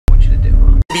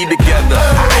Be together.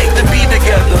 I hate to be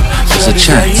together. There's a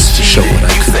chance to show what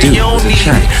I could do. There's a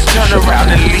chance to show what I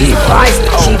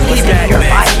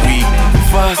could do.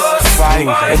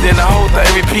 And then the whole thing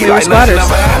repeat like nothing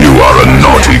ever happened. You are a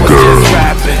naughty girl.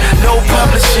 No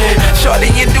publishing. Shorty,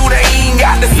 you do that, he ain't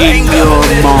got the same Your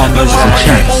mom has a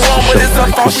chance to show what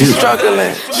I could do.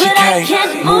 Struggling. She can't.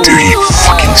 Dirty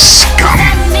fucking scum.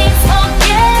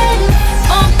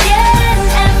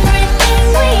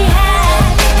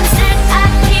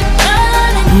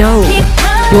 No,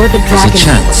 you're the dragon. There's a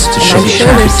chance to show what I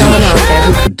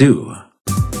could do.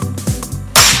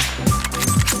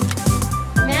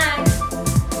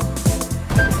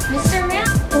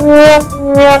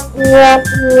 Mr.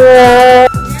 Man?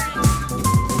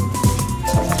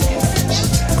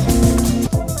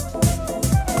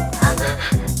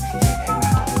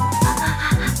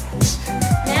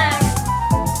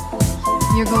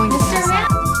 You're going to pass out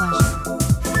with pleasure.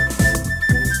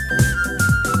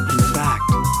 In fact,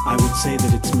 I would say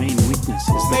that its main weakness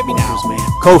is that workers may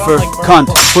have Kofer, cunt,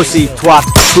 pussy, twat,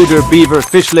 cooter, beaver,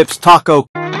 fish lips, taco.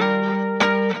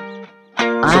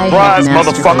 Surprise,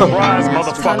 motherfucker. Surprise,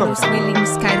 motherfucker.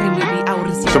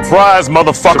 Surprise,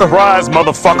 motherfucker. Surprise,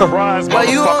 motherfucker. Why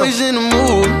you always in the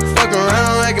mood? Fuck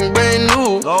around like I'm brand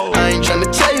new. I ain't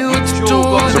tryna tell you what to do.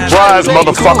 Surprise,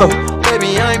 motherfucker.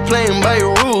 Baby, I ain't playing by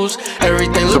your rules.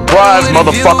 Everything look Surprise, good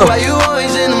with you. motherfucker. Why you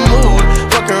always in the mood?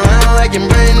 Fuck around like I'm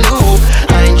brand new.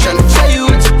 I ain't tryna tell you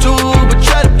what to do, but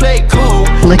try to play cool.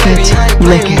 Lick it, Baby, I ain't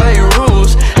lick playing it. by your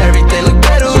rules. Everything look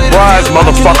better with you. Surprise,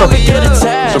 motherfucker.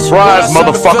 Surprise,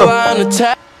 motherfucker.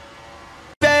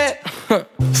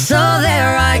 So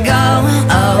there I go.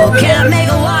 Oh, can't make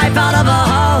a wife out of a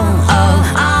hoe. Oh,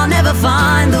 I'll never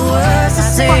find the words to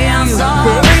say I'm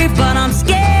sorry, but I'm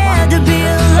scared to be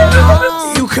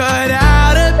alone. You cut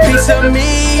out a piece of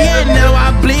me, and now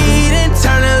I bleed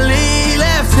internally.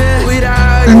 Left it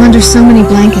without you. I'm under so many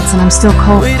blankets and I'm still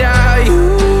cold. Without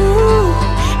you,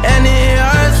 and it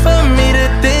hurts for me to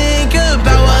think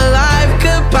about what life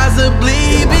could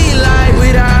possibly be like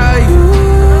without you.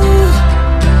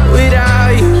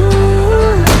 Without you.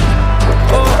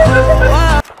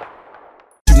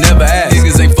 You never ask.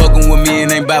 Niggas ain't fucking with me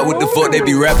and ain't bout what the fuck they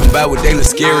be rapping about, what they look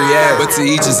scary ass. But to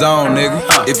each his own, nigga.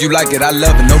 If you like it, I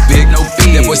love it. No big, no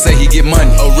fee. That boy say he get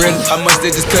money. Oh really? How much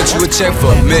they just cut you a check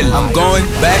for $1 million? I'm going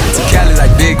back to Cali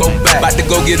like big. Go back. About to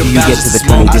go get a bounce to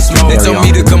smoke. They told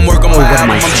me to come work on my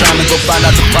album. I'm trying to go find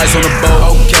out the price on the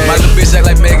boat. Okay. My little bitch act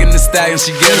like Megan Thee Stallion.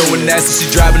 She get her when nasty. She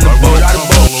driving the boat out of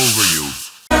boat.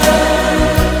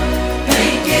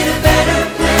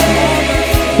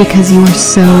 Because you are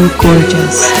so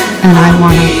gorgeous, and I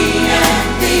wanna.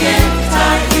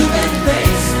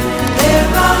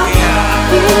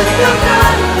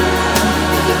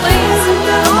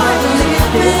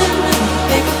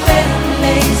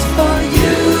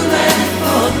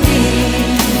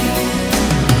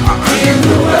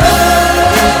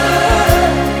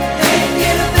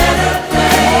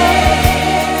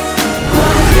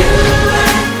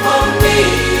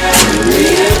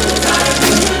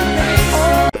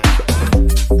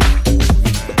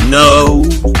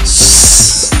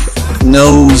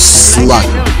 No slut.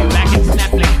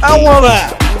 I wanna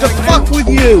to fuck with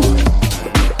you.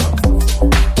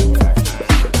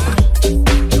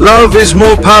 Love is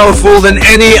more powerful than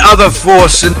any other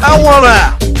force, and I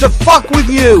wanna to fuck with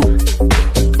you.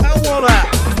 I wanna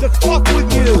to fuck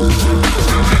with you.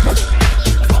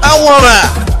 I wanna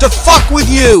to fuck with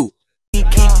you.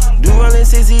 Do rollin'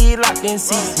 60 locked in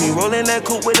seats. Me rollin' that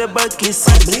coupe with a bucket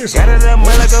seat. Got it up more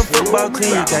like a football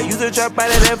cleat. I use a trap out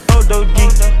of that photo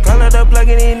geek. Call it up, plug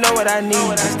it in, know what I need.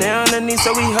 I stay on the knee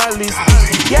so we hardly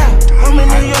speak. Yeah, I'm in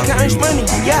New York counting money.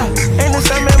 Yeah, ain't the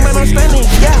same man, but I'm stunning.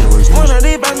 Yeah, one of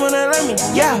these boys wanna let me.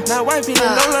 Yeah, now wife feeling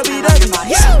don't love me, does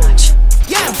Yeah.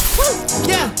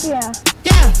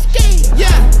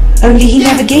 Only he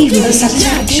never gave me the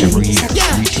satisfaction.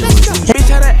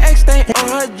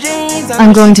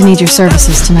 I'm going to need your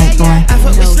services tonight, boy.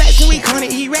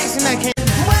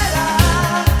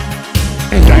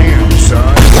 Damn,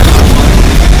 son.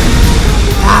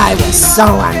 I was so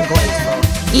ungrateful.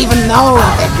 Even though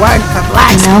if it weren't for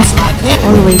blacksmiths like him,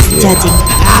 Always judging.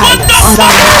 I was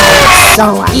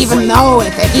so even though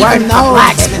if it weren't for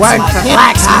blacksmiths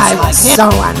I was so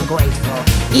ungrateful.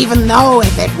 Even though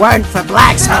if it weren't for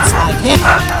blacksmiths like him.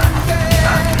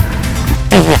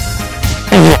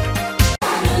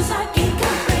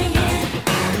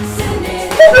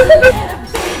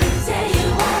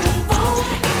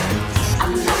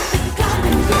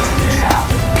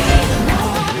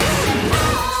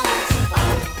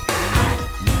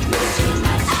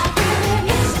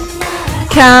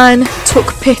 Khan took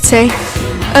pity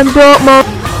and brought more.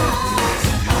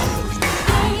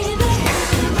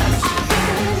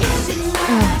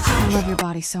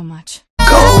 Daddy so much.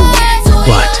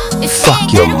 What?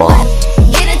 Fuck your mom.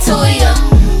 Get into it, yo.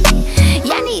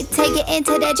 Y'all need to take it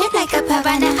into that drip like a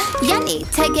piranha. Y'all need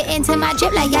to take it into my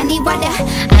drip like y'all need water.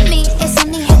 I mean, it's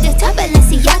only hit the top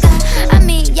Balenciaga. I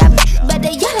mean, y'all better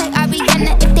y'all like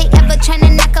Ariana. If they ever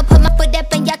tryna knock up, put my foot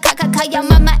up in your cocker. Call your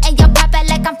mama and your papa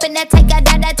like I'm finna take a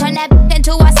dada. Turn that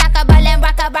into a soccer ball and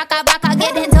rock.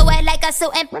 Get into it like a suit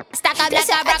and stock up like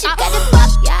a rock.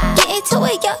 Get into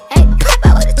it, yo. Hey, pop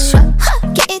out with a truck.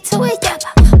 Get into it, yo.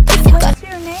 What's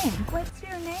your name? What's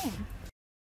your name?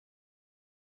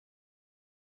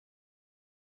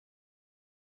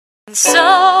 And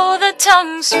so the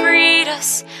tongues freed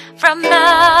us from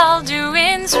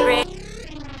Alduin's rain.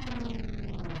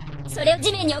 The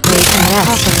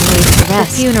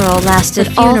funeral lasted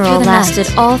all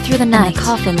through the night. The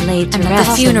coffin laid to rest.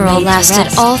 The funeral lasted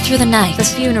all through the night. The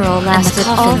funeral lasted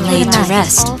all laid to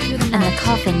rest. And the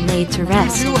coffin laid to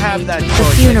rest.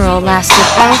 The funeral lasted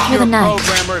all through the night.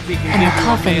 And the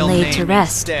coffin laid to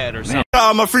rest.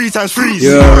 My free time's freeze.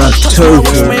 You're a total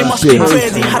bitch.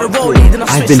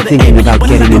 I've been thinking about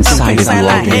getting inside of you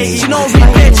all day. She knows me,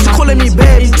 bitch, she's calling me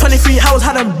baby. 23 hours,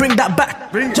 how to bring that back.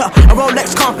 A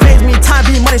Rolex can't phase me, time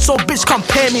be money, so bitch can't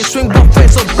pay me. Swing both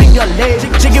ways, so bring your lady.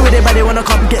 Jiggy with it, but they wanna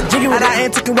come get jiggy with it. I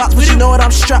ain't taking rocks, but you know what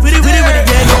I'm strapped. With it,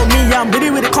 yeah, know me, I'm bitty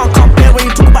with it. Can't compare when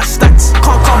you talk about stats.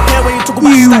 Can't compare when you talk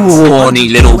about stats. You horny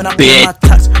little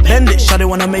bitch. Bend it, shawty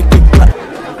wanna make it clap.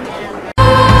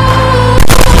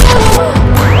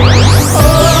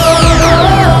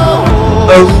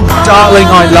 Oh, darling,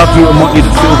 I love you and want you to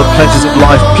feel the pleasures of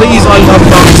life. Please, I love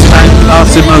Knox and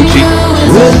class emoji.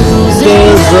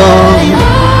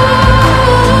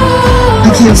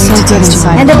 I feel so good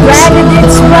inside. And the dragon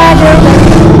did swagger.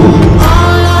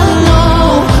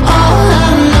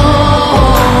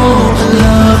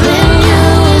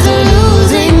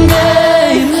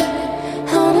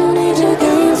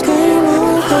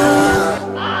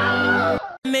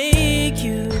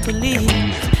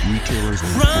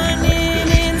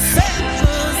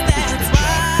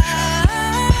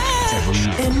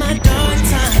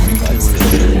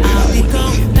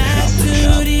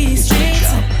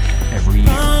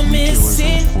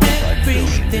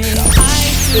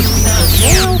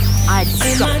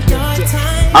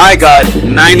 I got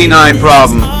 99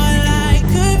 problems.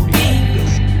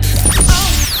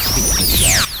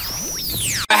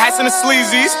 Hats and the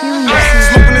sleazies,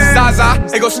 smoking the Zaza,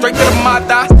 they go straight to the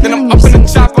Mata. Then I'm up in the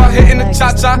chopper, hitting the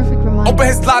cha-cha. Open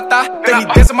his lata, then he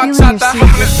dancing my cha-cha.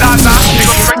 Smoking the Zaza, they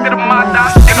go straight to the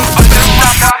Mata. Then I'm up in the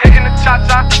chopper, hitting the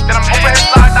cha-cha. Then I'm open his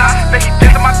lata, then he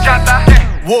dancing my cha-cha.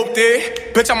 Whooped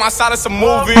it, bitch, I'm outside of some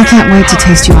movie. I can't wait to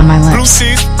taste you on my Blue lips.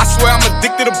 cheese, I swear I'm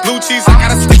addicted to blue cheese. I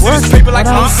gotta stick to this paper like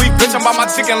blue sleep. Bitch, I'm by my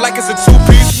chicken like it's a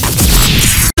two-piece.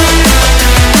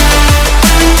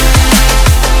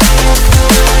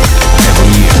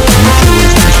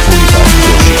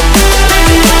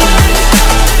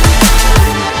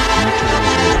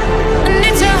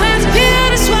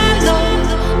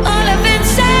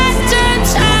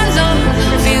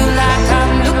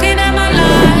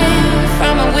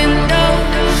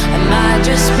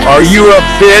 Are you a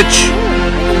bitch?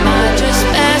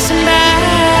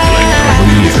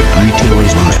 Every year,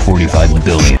 retailers lose 45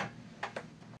 billion.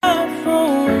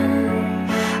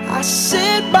 I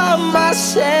sit by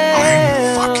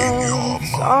myself,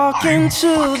 talking to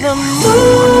the moon,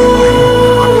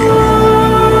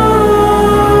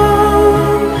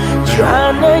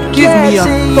 trying to Give me a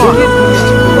fuck.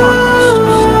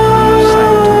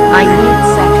 I need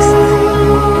sex.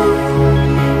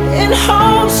 In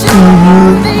hopes you're on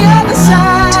the other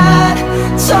side,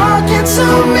 talking to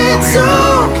me too.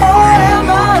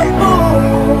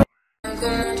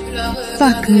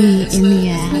 Fuck me in the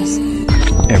ass.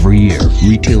 Every year,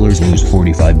 retailers lose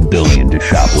 45 billion to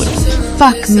shoplifting.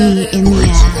 Fuck me in the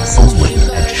ass. Only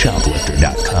at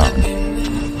shoplifter.com.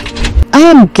 I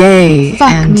am gay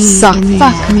and suck.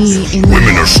 Fuck me in the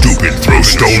Women are ass. stupid. Throw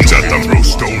stones at them. Throw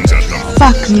stones at them.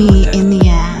 Fuck me in the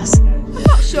ass.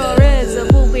 Sure is a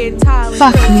movie entirely.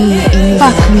 Fuck me in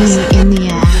the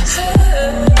ass.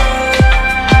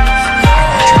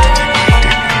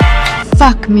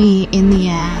 Fuck me in the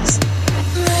ass.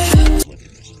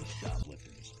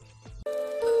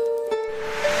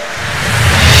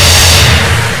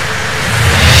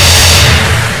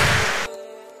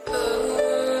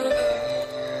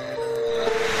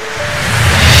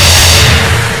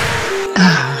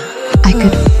 I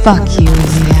could fuck you in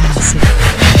the ass.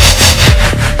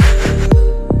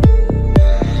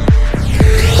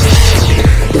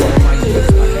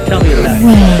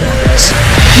 Wait,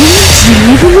 you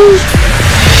never moved?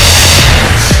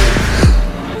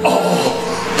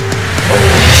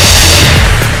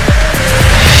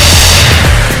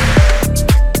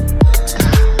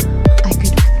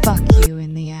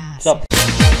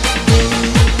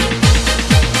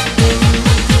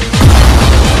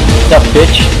 What's up,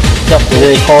 bitch? What's up? What do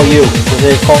they call you? What do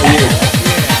they call you?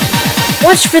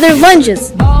 Watch for their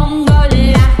lunges.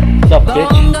 What's up, bitch?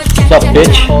 What's up,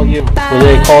 bitch? Call you. What do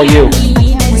they call you?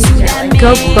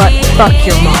 Go butt fuck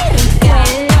your mom.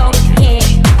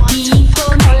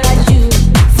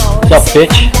 What's up,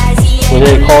 bitch? What do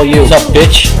they call you? What's up,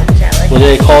 bitch? What do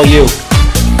they call you?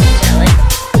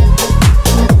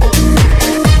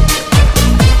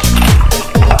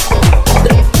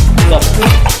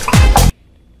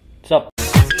 What's up?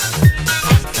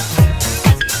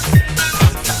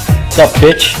 What's up,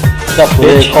 bitch? What's up, what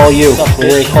do they call you? What do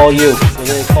they call you? What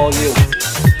do they call you?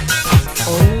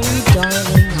 Oh,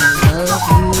 darling, I love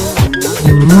you.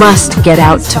 You must get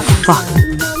out to fuck.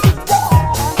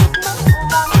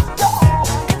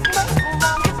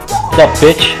 What's up,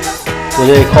 bitch? What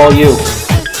do they call you?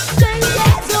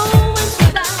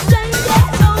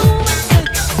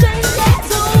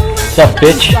 What's up,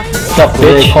 bitch? What's up, what do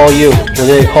they call you? What do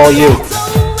they call you?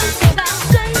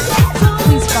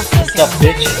 What's up,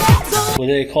 bitch? What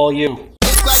do they call you?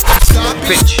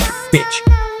 Bitch, bitch.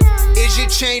 Is your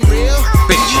chain real?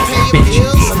 Bitch, bitch.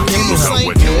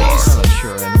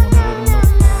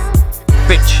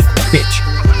 Bitch, bitch.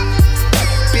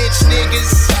 Bitch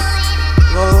niggas.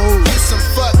 You some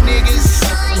fuck niggas.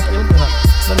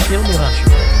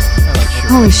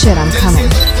 Holy shit, I'm coming.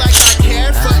 Like I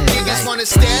care, fuck niggas wanna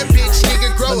stare, bitch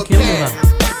nigga grow a pair.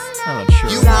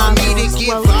 You want me to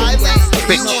get violent?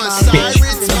 You want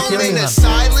sirens, open the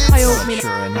silence?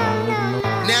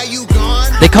 Now you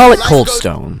gone? They call it Cold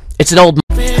Stone. It's an old.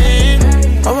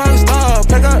 I'm rock star,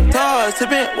 pick up doors,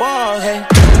 tipping walls, hey.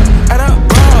 Add up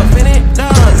raw, finish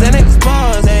nuns and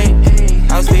expose, hey.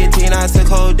 I was 15, I took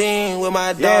codeine with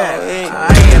my dog, hey.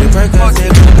 I get a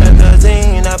Percocet,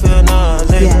 I feel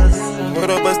nauseous. Put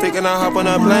up a stick and I hop on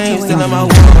a plane, still in my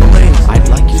waterways. I'd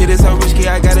like you. Shit is so risky,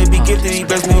 I gotta be gifted. He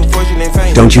blessed me with fortune and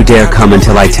fame. Don't you dare come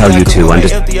until I tell you to. You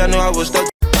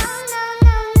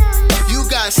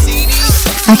got CDs?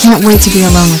 I can't wait to be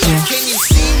alone with you. Can you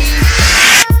see me?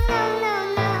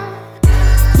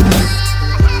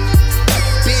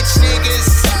 Bitch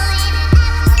niggas.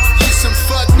 You some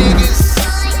fuck niggas.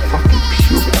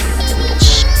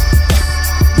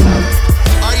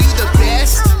 Are you the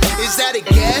best? Is that a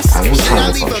guess? Should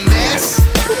I leave a mess?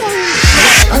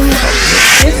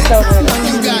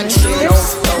 You got truths?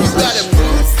 You got a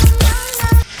proof?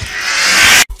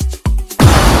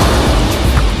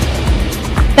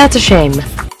 That's a shame.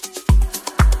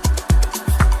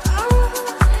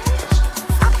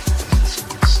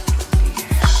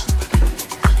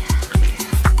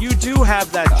 You do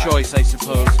have that choice, I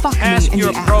suppose. Ask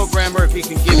your programmer if he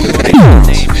can give you a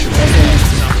name.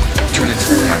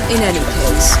 In any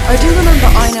case, I do remember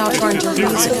I now trying to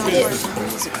use it.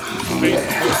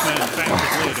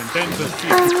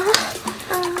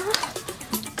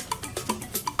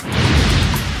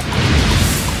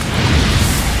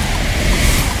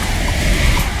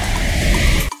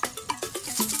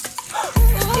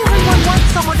 Everyone wants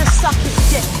someone to suck his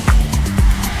dick.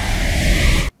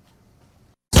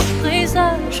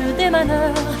 Présage des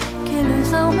malheurs,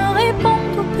 quelles armes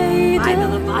répondent au pays de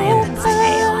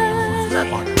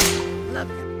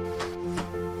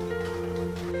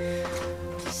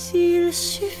S'il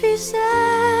suffisait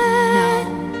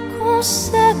qu'on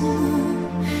s'aime,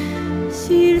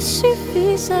 s'il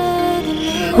suffisait de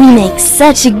We make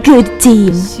such a good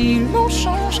team. Si l'on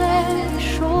changeait les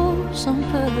choses un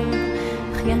peu,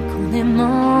 rien qu'en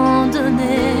aimant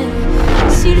donner.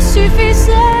 S'il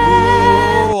suffisait.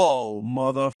 Oh,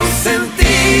 mother.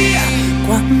 Sentí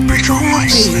cuando yo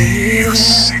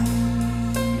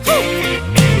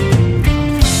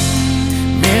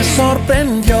me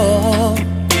sorprendió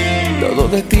todo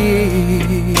de ti.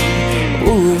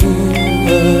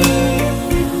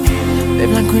 De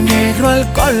blanco y negro al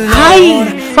color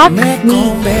me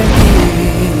convertí.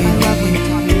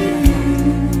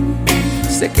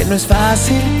 Sé que no es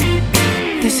fácil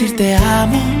decir te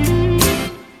amo.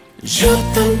 Yo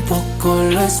tampoco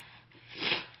lo es.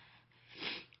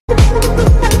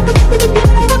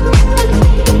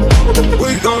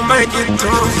 We gon' make it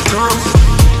through.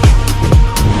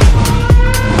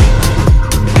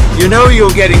 You know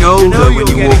you're getting older when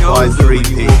you walk by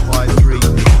 3P.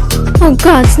 Oh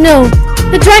gods, no!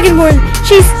 The Dragonborn!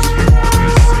 She's...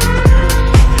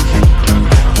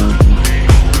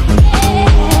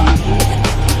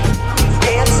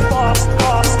 Dance, boss,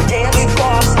 boss, dance,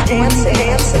 boss, dance,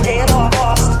 dance, dance,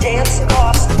 boss, dance,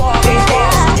 boss, boss,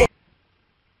 dance.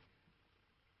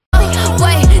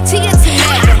 Wait, to your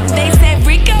tomato. They said,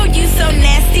 Rico, you so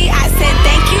nasty. I said,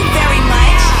 thank you very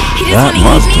much. He just That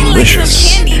wanna was eat me like some delicious.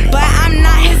 candy, but I'm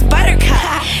not his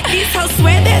buttercup. These hoes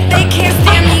swear that they can't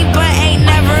stand me, but ain't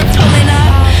never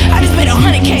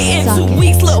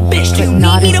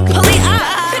want me to pull it up.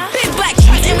 Big black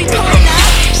trucks and we pulling up.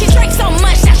 She drank so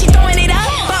much, now she throwing it up.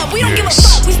 But we don't give a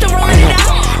fuck, we still rolling it up.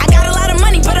 I got a lot of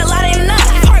money, but a lot ain't enough.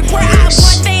 Park where I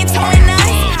want, they ain't towing us.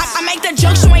 I make the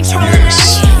jokes, you ain't trolling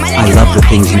us. I love the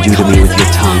things you do to me with your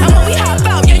tongue.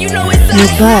 Your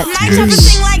butt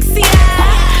bleeds.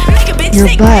 Your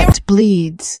butt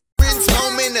bleeds.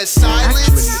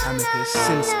 Actually, Amicus,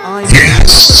 since I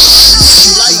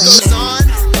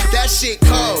that shit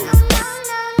cold.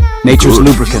 Nature's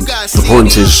lubricant. The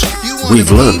point is, we've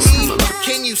learned from them.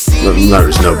 There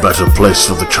is no better place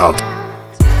for the child.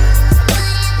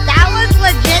 That was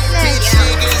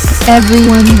legitness.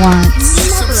 Everyone wants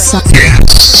some.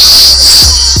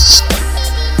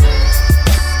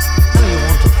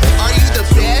 Are you the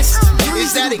best?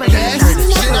 Is that a guess?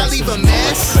 Should I leave a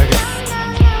mess?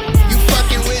 You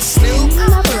fucking with Snoop?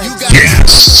 You got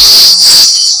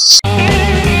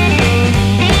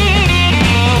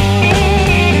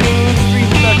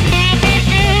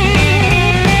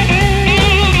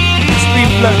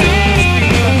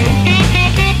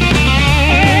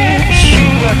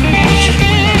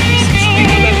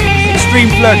Extreme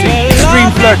flirting,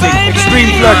 extreme flirting, extreme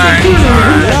flirting.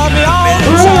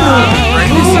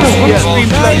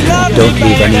 Don't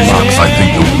leave any marks. I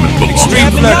think the woman belongs.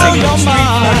 Extreme flirting.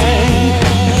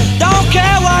 Don't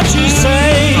care what you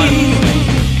say,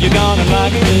 you're gonna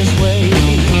like it this way.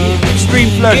 Extreme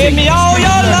flirting. Give me all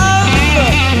your love,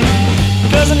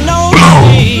 'cause I know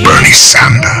Bernie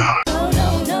Sanders.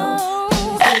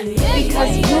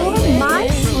 Because you're my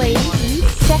slave,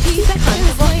 sexy cunt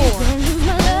before.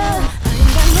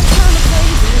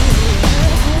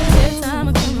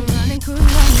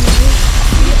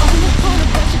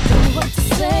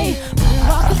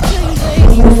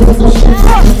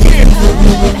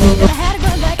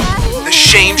 The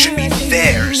shame should be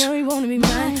theirs.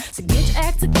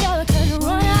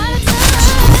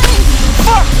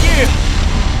 Fuck you!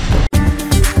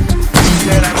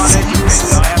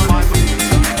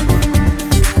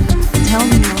 Tell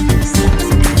me what this is.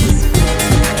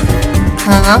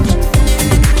 Huh?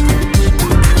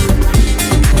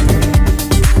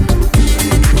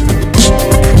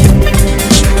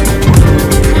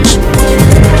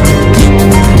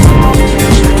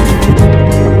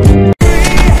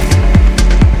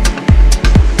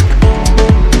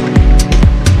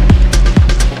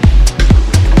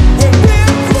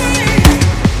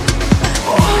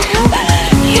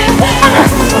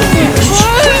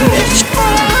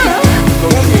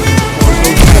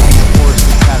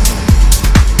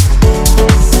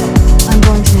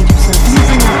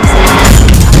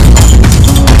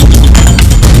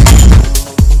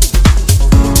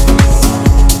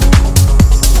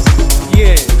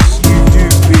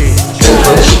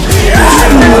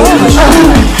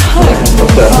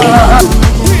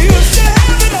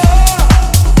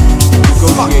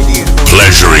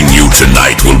 Pleasuring you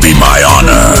tonight will be my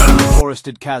honor.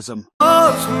 Forested chasm.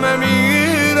 Me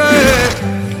mire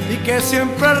y que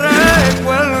siempre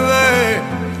recuerde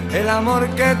el amor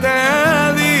que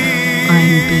te di. I'm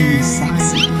being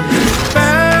sexy.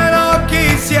 Pero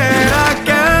quisiera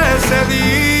que ese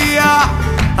día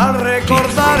al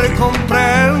recordar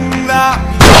comprenda.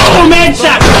 Boom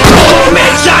headshot! Boom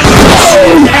headshot!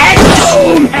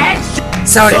 Boom headshot!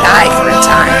 So did I for a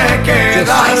time.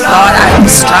 I thought I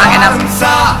was strong enough.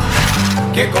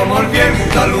 Que como el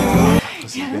viento luz.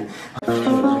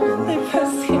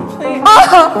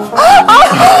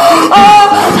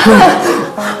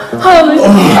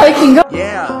 I can go.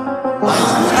 Yeah.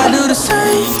 I do the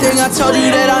same thing. I told you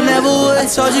that I never would. I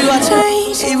told you I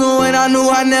changed, even when I knew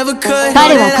I never could.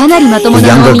 彼はかなりまとも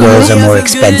な農民で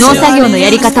農作業のや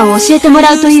り方を教えても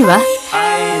らうといいわ。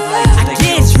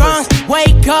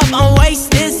Wake up, I'm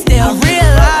wasted still. I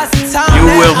realize the time You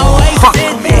that will I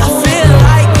wasted. I feel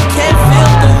like you can't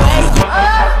feel the way.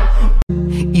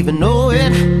 Even though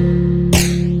it,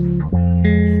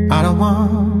 I don't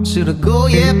want you to go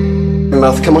yet.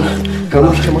 Mouth, come on. Come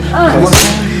on, come on, come on.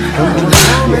 Come on.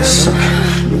 Yes.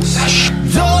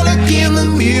 Don't look in the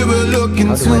mirror, look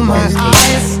into my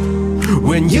eyes.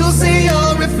 When you see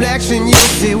your reflection, you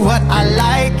see what I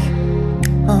like.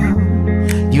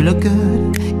 You look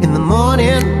good in the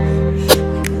morning,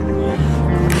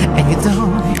 and you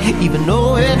don't even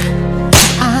know it.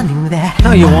 I knew that.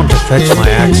 Now you want to fetch my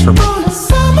axe from me.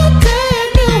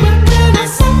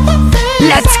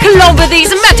 Let's clobber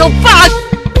these metal bugs!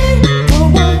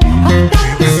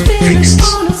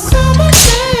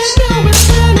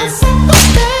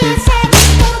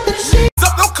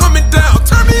 Don't coming down,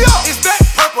 turn me up. It's that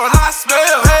purple I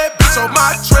smell. Hey, bitch on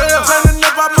my trail, turning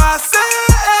up by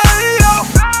myself.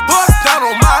 Bust down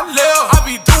on my left, I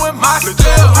be doing my still.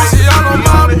 She on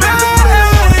my belly.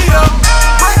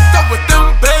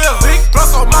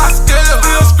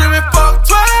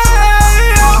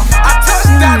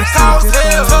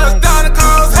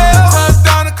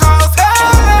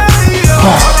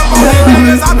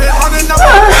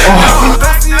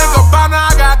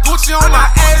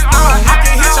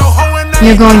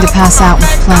 You're going to pass out with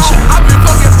pleasure.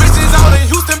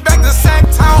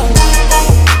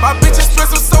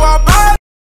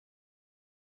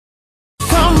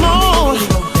 Come on,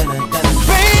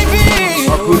 baby.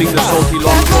 Putting the salty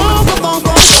long.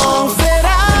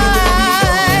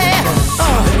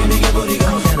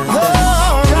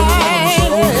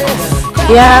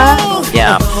 Yeah.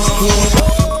 Yeah.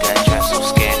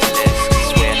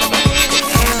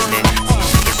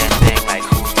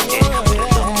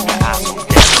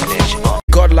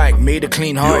 Godlike made a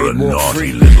clean-hearted walk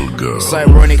free. Little girl. It's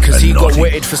ironic cause he got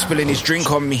wetted for spilling his drink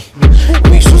on me.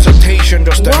 Resuscitation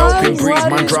just to help him breathe.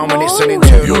 Man drown when it's an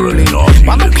internal bleed.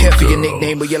 I don't care for your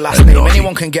nickname or your last name.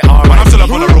 Anyone can get R. I'm still up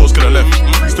on the roads, could have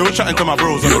left. Still chatting to my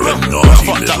bros. You're a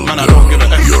naughty little man, I don't give a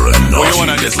F. You're a naughty. You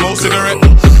wanna get smoke cigarette?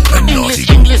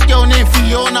 English girl named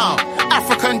Fiona.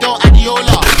 African girl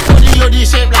Adiola. Body lodi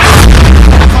shape like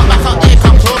back up, here,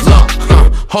 come closer.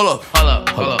 Hold up.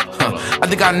 I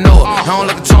think I know her. I don't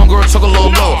like a tongue girl, took a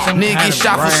little low. Nigga get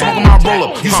shot for smoking my roll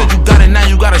up. You said you got it, now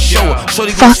you gotta show her.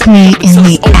 Fuck me in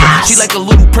the ass. She like a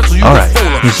little pretzel, you Alright,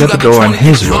 he's at the door in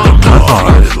his room, not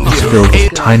ours. It's filled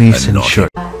with tiny sin shirt.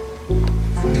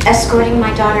 Escorting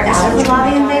my daughter out of the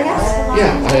lobby in Vegas?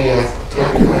 Yeah,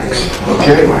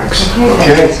 Okay, Max.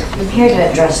 Okay. I'm here to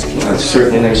address you. That's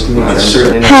certainly nice to meet you. That's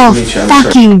certainly nice Hell to meet you.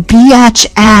 fucking biatch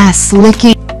ass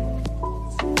licking.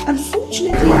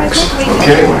 Unfortunately,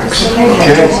 Okay, Max. Okay.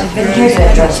 I'm here to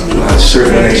address you. That's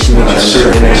certainly nice to meet you. That's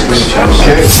certainly nice to meet you.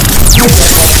 Okay.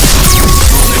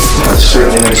 That's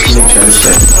certainly nice to meet you.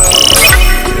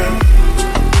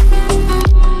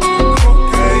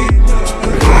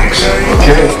 Max.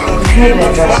 Okay. I'm here to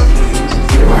address you.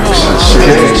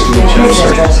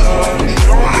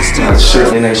 That's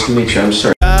certainly nice to meet you. I'm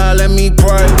sorry. Let me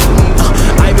pray.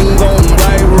 I've been going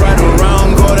right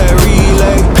around, go that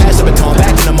relay. Pass the baton, back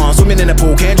in the mall, swimming in the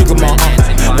pool, can't drink them all.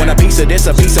 When a piece of this,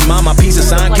 a piece of mine, my piece of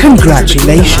sign.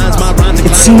 Congratulations.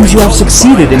 It seems you have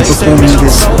succeeded in performing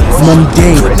this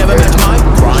mundane.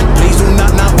 Please do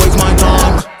not waste my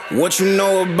time. What you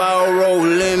know about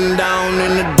rolling down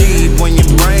in the deep? When your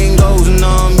brain goes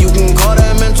numb, you can call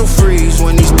that mental freeze.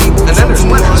 When these people talk too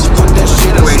much, put that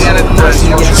shit in slow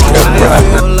motion. I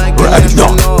feel like an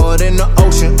astronaut in the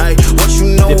ocean. What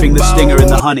you know Dipping the about stinger in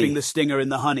the honey. Dipping the stinger in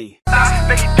the honey.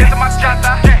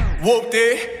 Whooped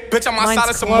it. Bitch, I'm outside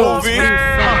of some movie.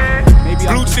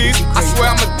 Blue cheese. I swear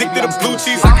I'm addicted to blue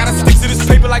cheese. I gotta stick to this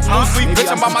paper like blue sleep. Bitch,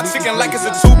 I'm on my chicken like it's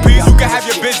a two-piece. You can have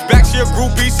your bitch back, she a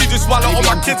groupie. She just swallow all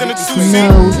my kids in a two-seat.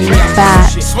 No fat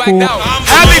Swagged out.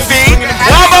 Happy feet.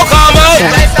 Combo.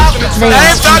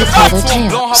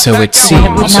 So it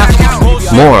seems.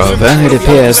 Moreover, it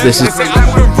appears this is... Maybe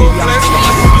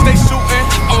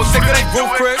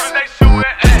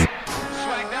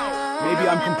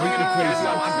I'm completely crazy.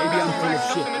 Maybe I'm full of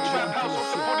shit.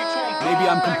 Maybe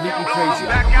I'm completely crazy.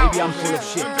 Maybe I'm full of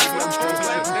shit.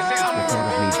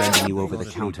 Probably bending you over the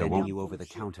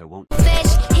counter won't...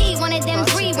 He wanted them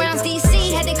 3 rounds,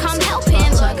 DC had to come help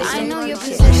him. I know your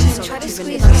position, try to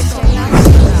squeeze me.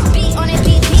 Beat on it,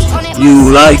 beat on it.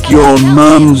 You like your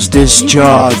mum's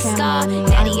discharge.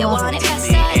 Daddy, you want it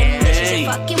faster. Bitches you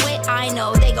fucking with, I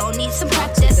know they gon' need some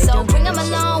practice. So bring them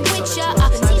along with ya.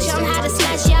 Teach them how to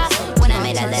smash ya. When I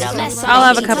made a little mess, I'll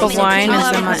have a cup of wine and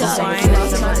some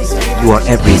You are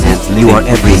every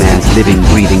man's living,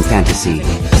 breathing fantasy.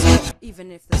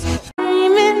 Even if this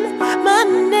my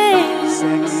name,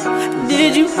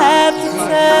 did you have to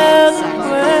tell the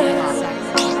world?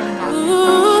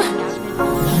 Ooh,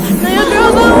 now your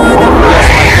girls are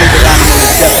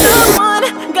one.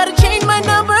 Gotta change my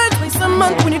number twice a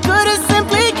month when you could have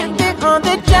simply kept it on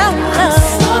the job.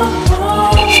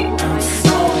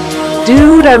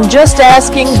 Dude, I'm just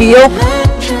asking, be open.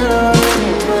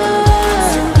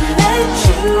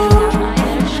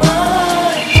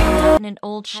 In an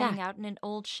old shack. Out in an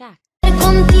old shack.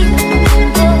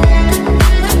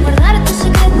 Guardar tus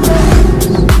secretos,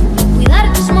 cuidar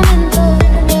tus momentos.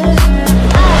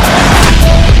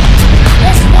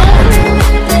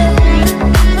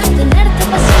 Tenerte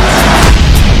paciencia,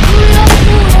 tu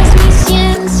locura es mi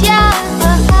ciencia.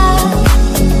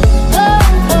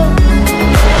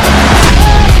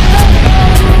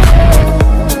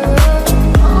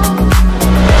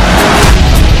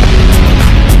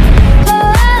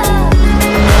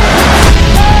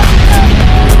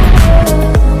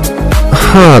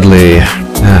 Hardly.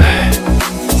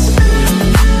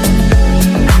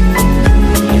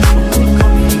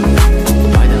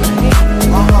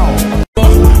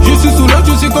 Je suis sous l'œil,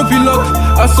 je suis copilote.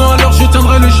 À 100 à l'heure, je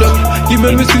tiendrai le choc. Qui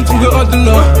me met s'il trouvera de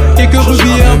l'or. Quelques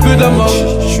rubis et un peu d'amour.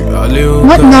 Je suis allé au.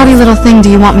 What naughty little thing do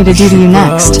you want me to do to you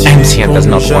next? MCN does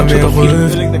not want to the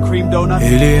donut.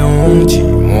 Et les hontis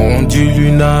m'ont rendu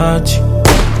lunatique.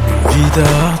 Vie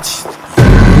d'artiste.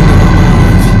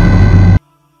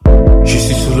 Je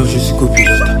suis solo, je suis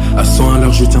copilote. À 100 à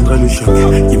l'heure, je tiendrai le choc.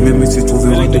 Il m'aime, se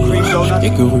trouvera de l'or. Et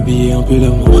que Ruby est un peu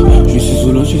d'amour. Je suis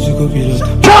solo, je suis copilote.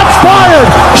 Shots fired!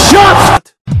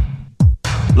 Shots!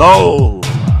 Lol.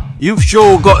 You've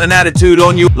sure got an attitude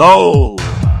on you. Lol.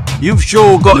 You've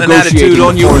sure got an attitude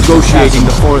on you. Negotiating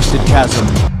the forested chasm.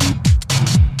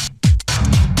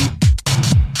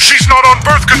 She's not on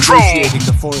birth control. Negotiating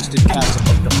the forested chasm.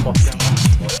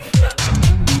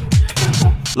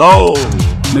 Lol.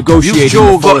 Negotiating You've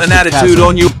sure the got an attitude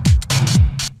on you.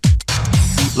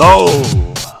 Lol.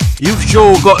 You've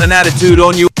sure got an attitude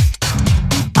on you.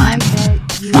 I'm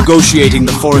negotiating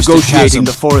the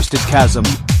forested chasm.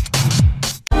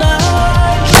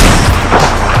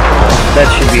 That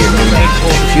should be a new name.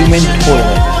 Human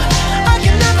toilet.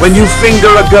 When you finger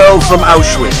a girl from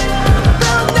Auschwitz.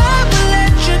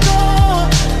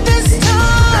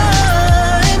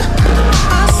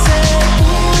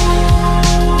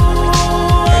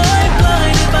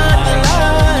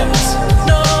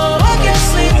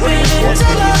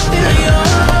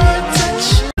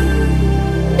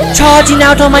 Charging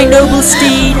out on my noble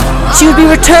steed, she would be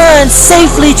returned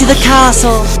safely to the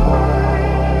castle.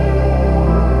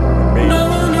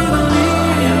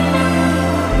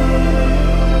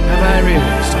 Have I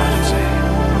really started saying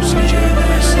procedure in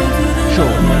this?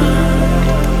 Sure.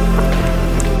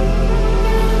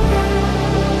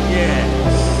 Yes.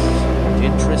 It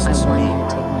interests me.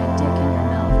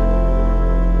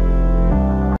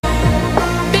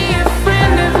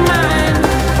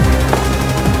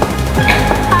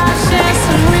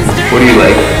 What do you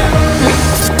like?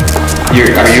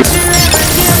 Are you?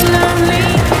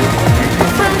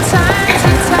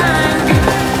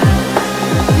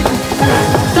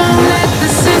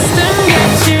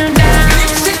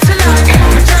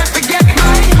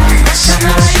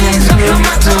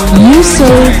 You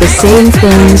say the same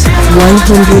things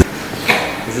 100.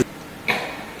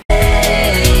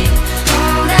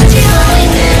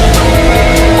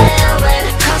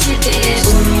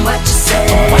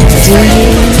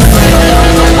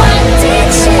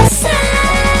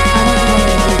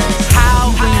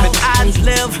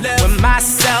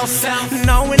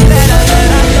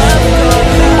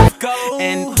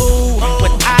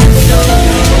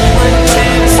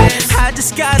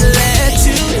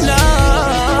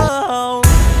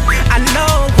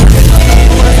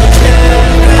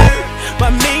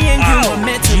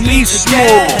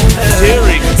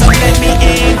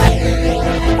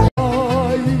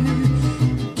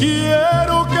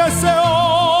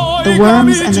 The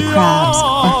worms and the crabs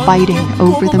are fighting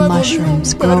over the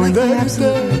mushrooms growing.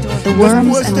 The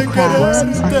worms and the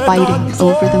crabs are fighting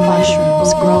over the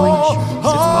mushrooms growing.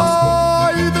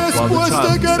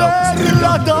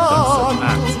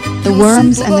 The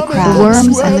worms and the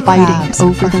crabs are fighting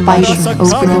over the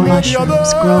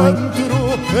mushrooms growing.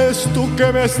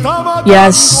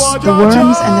 Yes, the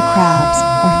worms and the crabs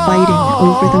are fighting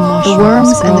over the mushrooms. The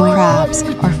worms and the crabs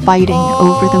are fighting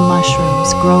over the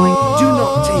mushrooms growing. Do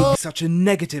not take such a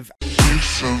negative.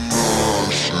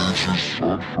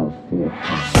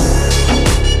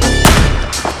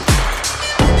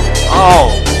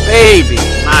 Oh, baby,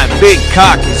 my big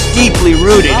cock is deeply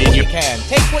rooted in you.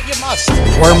 Take what you must.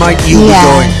 Where might you be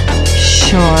going?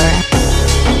 Sure.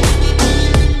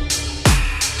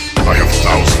 I have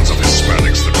thousands of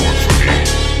Hispanics that work for me.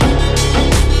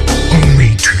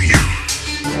 Only to you.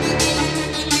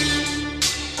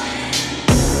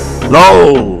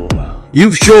 Lol.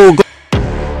 You've sure got.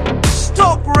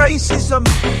 Stop racism,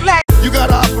 black. You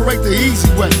gotta operate the easy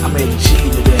way. I made it cheeky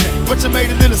today. But you made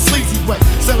it in a sleazy way.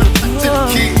 Selling it to the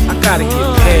kids. I gotta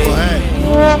get paid. Well, hey,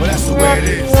 well, that's the way it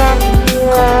is.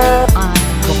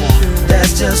 Come on.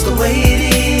 That's just the way it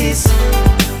is.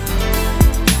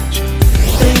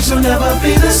 Things will never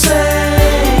be the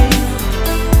same.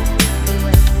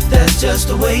 That's just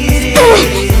the way it is.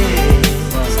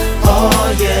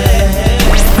 Oh yeah.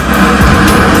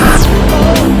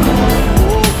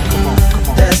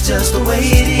 That's just the way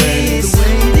it is.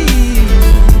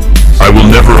 I will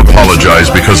never apologize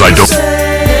because I don't.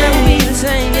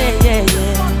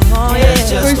 That's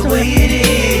just the way it is.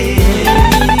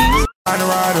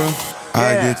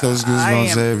 I get those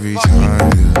goosebumps every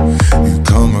time you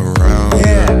come around.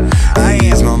 You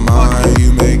ease my mind,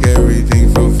 you make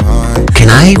everything feel fine. Can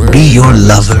I be your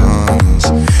lover?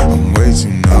 I'm way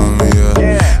too numb,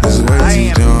 yeah. It's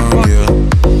way too dumb,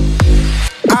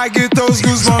 yeah. I get those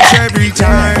goosebumps every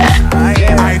time.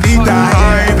 I need the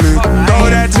hype, throw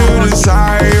that to the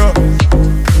side.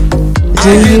 I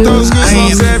get those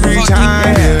goosebumps every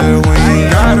time, yeah. When you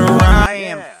got around.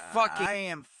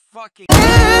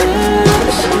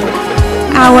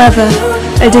 However,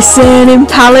 a discerning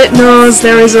palate knows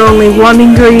there is only one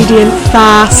ingredient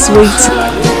far sweeter.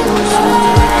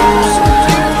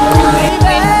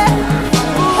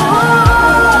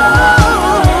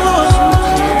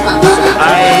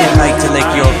 I like to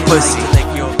lick your pussy.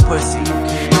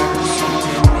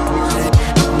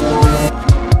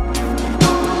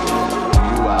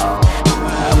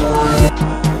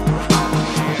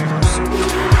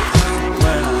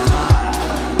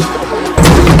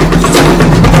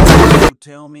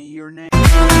 Tell me your name.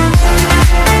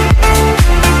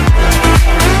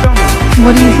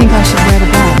 What do you think I should wear to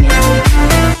bed?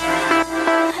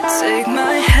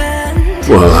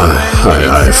 Well,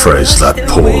 I phrased that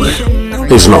poorly.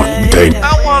 He's not dead. I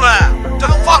wanna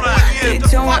fuck with you.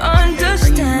 Don't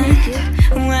understand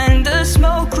when the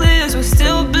smoke clears, we'll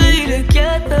still be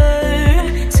together.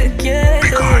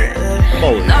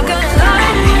 Not gonna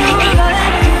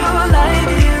lie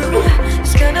to you.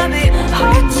 It's gonna be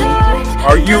hard times.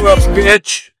 Are you a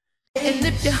bitch? And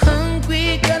if you're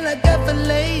hungry, girl, I got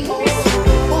fillets.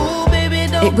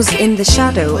 It was in the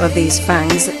shadow of these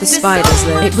fangs that the spiders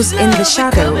live. It was in the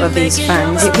shadow of these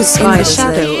fangs. It was in the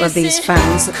shadow of these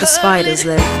fangs that the spiders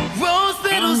live.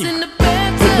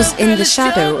 It was in the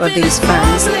shadow of these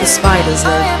fangs that the spiders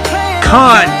live.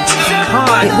 Cunt!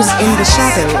 It was in the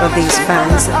shadow of these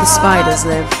fangs that the spiders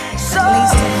live.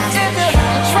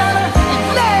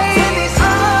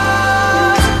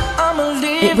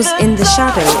 It was in the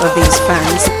shadow of these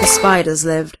fangs that the spiders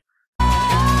lived.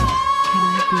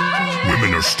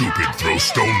 Women are stupid, throw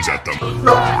stones at them.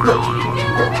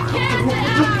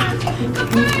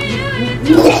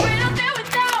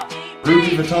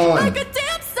 Ruby Vuitton,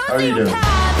 how are you doing?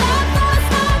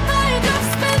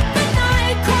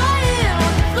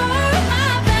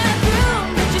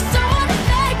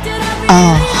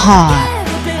 Oh, hot.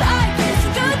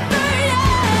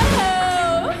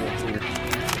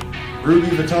 Ruby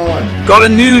Vuitton. Got a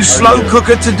new slow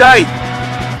cooker today.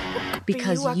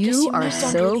 Because you are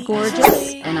so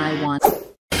gorgeous, and I want.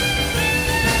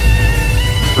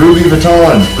 Ruby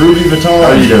Vuitton. Ruby Vuitton. How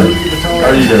are you doing? How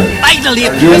are you doing? Finally,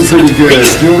 doing pretty good.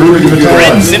 Doing pretty good.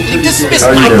 Red simply dismissed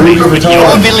my claim, but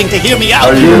you're willing to hear me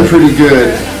out. Doing pretty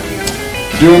good.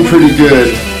 Doing pretty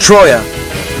good. Troya.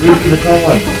 Ruby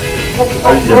Vuitton.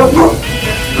 How are you doing?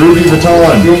 Ruby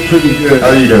Vuitton. Doing pretty good. How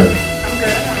are you doing?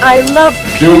 I love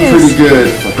penis. Doing pretty good.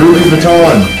 Ruby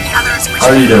Vuitton. How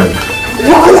are you doing?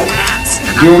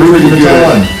 Doing pretty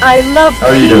good. I love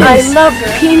penis. I love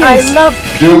penis. I love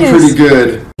penis. Doing pretty good.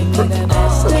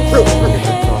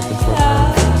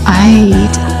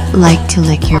 I'd like to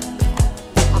lick your...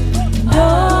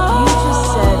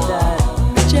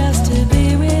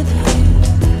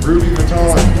 Ruby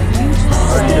Vuitton.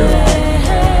 How are you doing?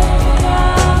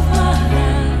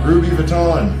 Ruby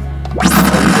Vuitton.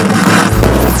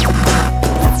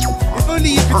 If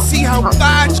only you could see how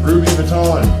bad. Ruby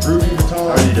Vuitton. Ruby Vuitton. How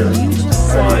are you doing?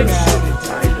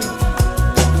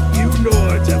 You know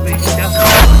it's a big stuff.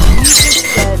 You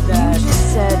just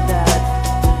said that.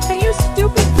 Are you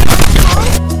stupid?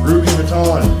 Ruby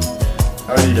Vuitton.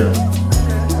 How are you doing?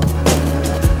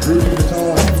 Ruby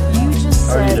Vuitton. You just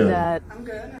How are you said doing? that.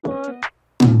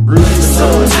 Ruby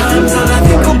Vuitton. Sometimes all I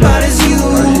think about is you.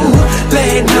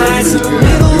 Late nights in the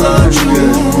middle of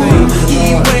June.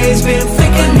 Heat waves been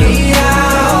faking me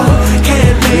out.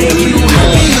 Can't make you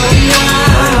happy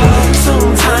now.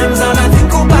 Sometimes all I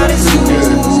think about is you.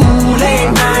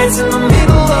 Late nights in the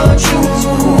middle of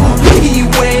June. Heat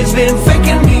waves been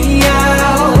faking me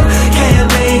out. Can't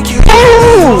make you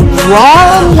happy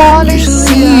now. wanna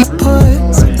see.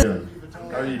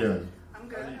 How are you doing?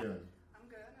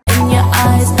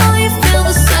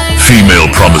 Female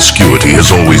promiscuity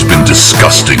has always been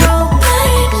disgusting.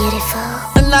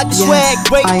 Unlock the swag,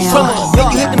 break from her.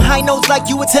 Make you hit them high notes like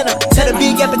you a tenor. Tell a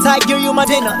big appetite, give you my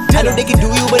dinner. I know they can do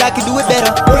you, but I can do it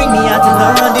better. Bring me out to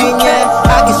London, yeah.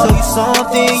 I can show you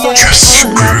something, yeah. Just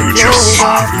screwed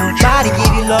yourself. Body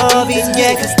give you loving,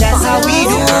 yeah. Cause that's how we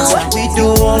do. We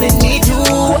do all that we do.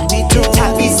 We do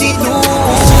happy see through.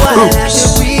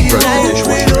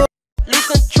 Lose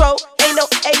control, ain't no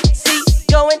AC.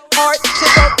 Going hard to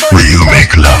the boat. Will you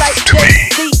make love to me?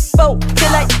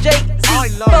 Feel like Jay-Z,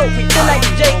 feel like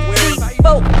Jay-Z,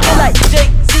 feel like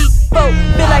Jay-Z, feel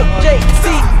like Jay-Z.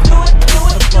 Do it, do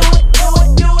it, do it,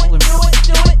 do it,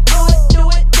 do it, do it, do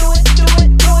it, do it, do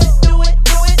it, do it, do it, do it,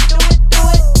 do it, do it, do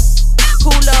it.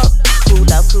 Cool up, cool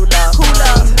up, cool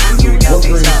up, cool up,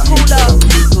 cool up.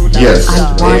 Yes, I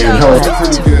want to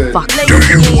fuck. Do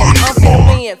you want more?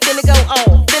 Finna go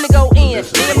on, finna go in. Me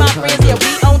and my friends, yeah, we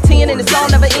on 10 and the song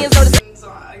never ends.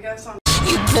 So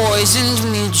you poisoned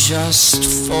me. just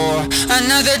for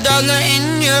another dollar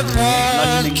in your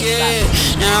pocket.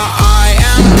 Now I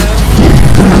am this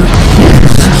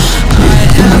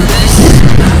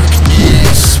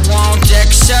darkness, won't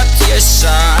accept your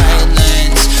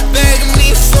silence, beg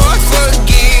me for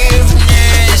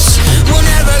forgiveness, we'll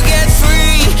never get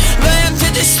free, lamb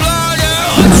to the slaughter.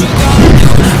 What you gonna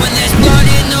do when there's blood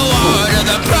in the water?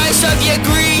 The price of your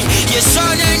greed, your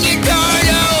son and your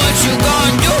daughter. What you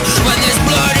gonna do when there's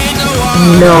blood in the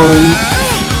water? No.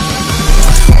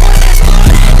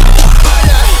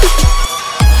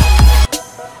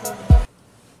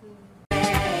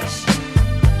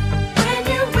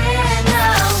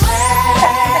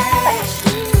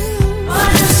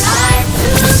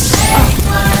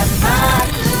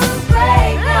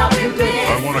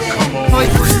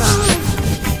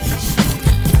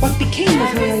 What became of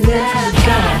her I learned from the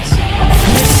gods.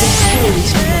 Mythic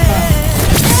stories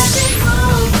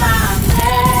from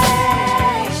above.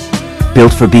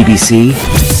 Built for BBC?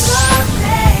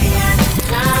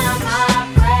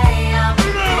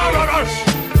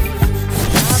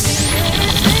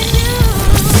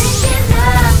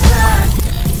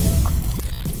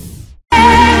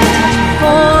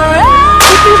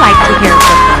 Would you like to hear a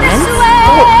performance?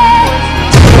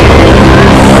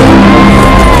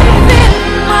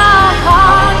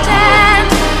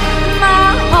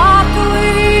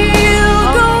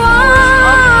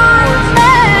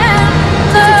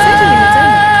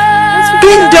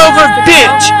 Bend over,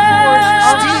 bitch!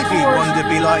 Stevie wanted to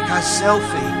be like a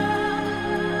selfie.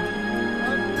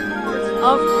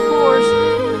 Of course.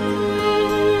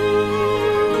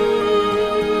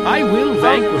 I will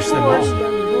vanquish them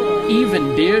all.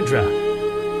 Even Deirdre.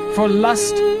 For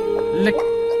lust,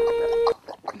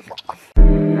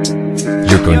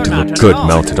 You're going to look good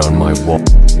mounted on my wall.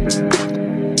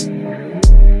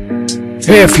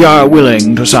 If you are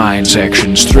willing to sign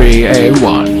sections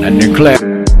 3A1 and declare...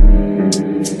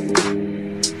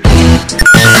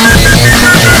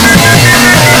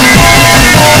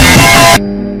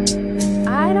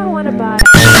 I don't want to buy.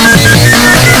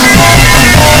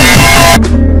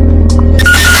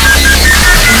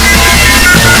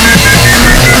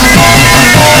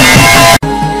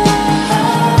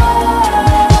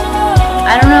 I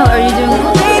don't know, are you doing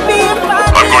cool?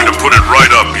 I'm going to put it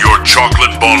right up your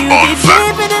chocolate bonbon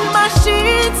fat. In my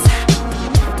sheets,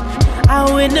 I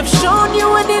wouldn't have shown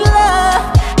you any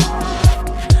love.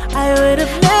 I would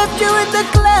have left you in the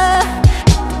club.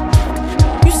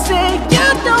 You say you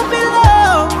don't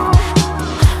belong.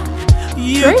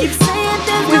 You keep saying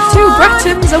there's With no two one.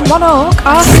 Britons and one Orc,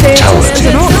 our status is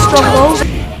an Orc stronghold.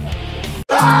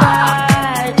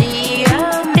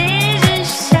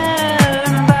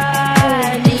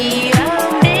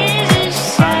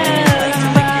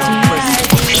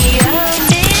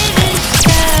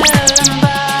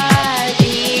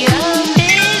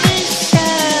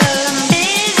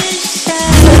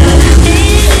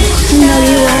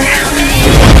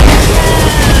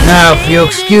 Now, if you'll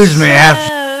excuse me, I have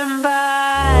to...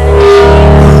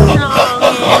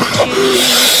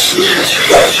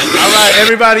 Alright,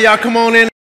 everybody, y'all come on in.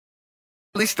 At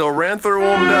least the Ranther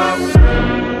warmed up. Wait,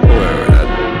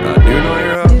 you know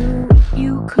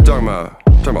your talking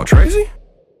about Tracy?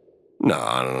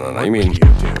 No. You mean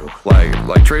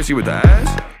like Tracy with the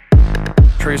ass?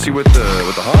 Tracy with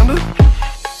the Honda?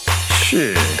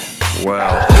 Shit.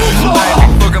 Well,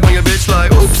 fuck up on your bitch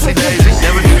like oopsie daisy.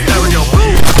 Never knew that was your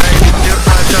boo, baby. Get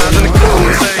 5 times in the cool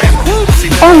and say whoopsie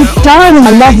daisy. Oh darling,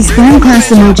 I love his spam class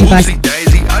emoji by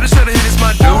I just said it is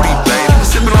my duty, baby.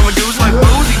 Sipping on my goose like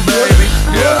boozy, baby.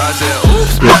 Yeah, I said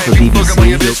oops, baby. Fuck up on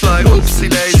your bitch like oopsie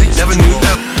daisy. Never knew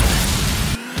that.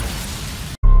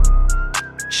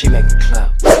 She make it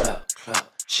clap, clap, clap.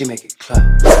 She make it clap,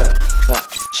 clap, clap.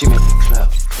 She make it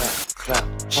clap, clap, clap.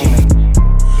 She make it.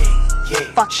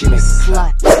 Fuck she make it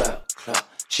clap, clap, clap.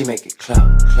 She make it clap,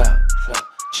 clap, clap.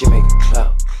 She make it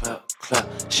clap, clap, clap.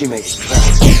 She make it clap,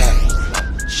 clap, clap.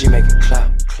 She make it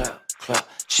clap, clap, clap.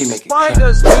 She make it clap.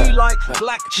 Spiders do like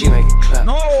black. She make it clap.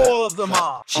 Not all of them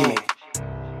are. She make it.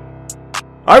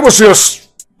 I was just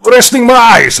resting my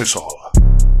eyes, is all.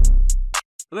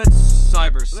 Let's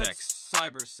cyber sex.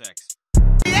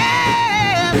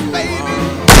 Yeah, baby.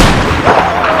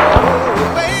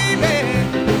 Baby,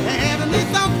 having me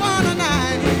some fun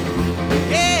tonight.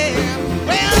 Yeah,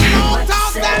 well, don't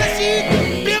talk that shit.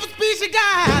 Give a speech you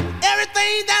got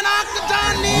everything that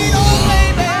oxygen need. Oh,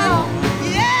 baby.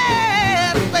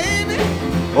 Yeah, baby.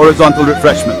 Horizontal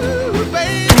refreshment.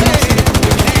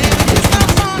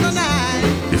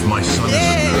 If my son is a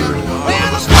nerd,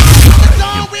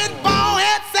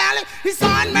 he saw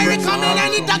Aunt Mary come in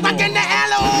and he ducked back in the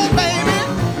alley, oh baby.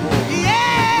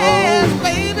 Yes,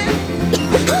 baby.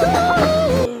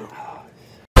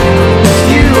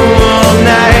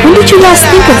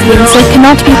 of things that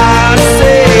cannot be.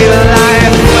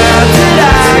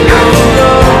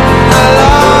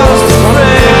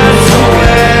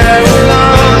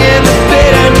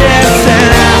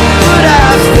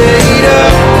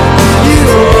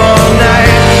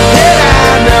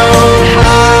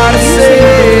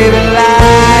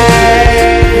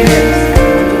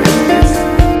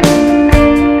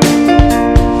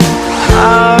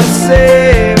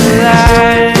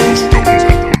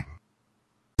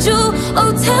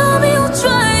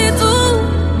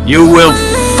 You will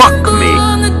fuck me.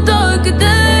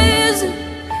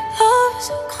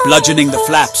 Bludgeoning the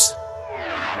flaps.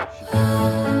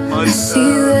 My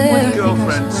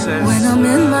girlfriend says when I'm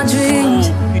in my dreams,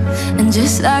 and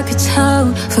just like a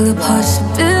child full of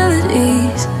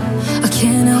possibilities, I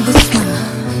can't help but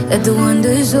smile at the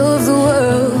wonders of the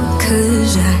world,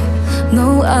 'cause I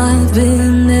know I've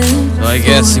been there. So I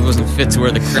guess he wasn't fit to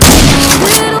wear the crown.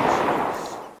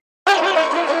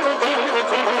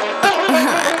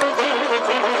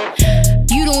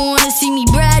 You don't wanna see me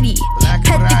bratty.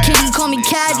 Pet the kitty, call me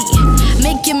caddy.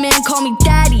 Make your man call me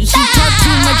daddy. He talk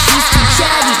too much, he's too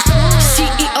chatty.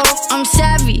 CEO, I'm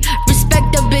savvy. Respect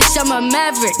the bitch, I'm a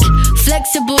maverick.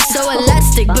 Flexible, so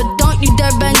elastic, but don't you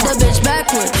dare bend the bitch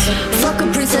backwards. Fuck a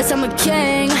princess, I'm a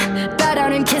king. Bow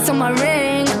down and kiss on my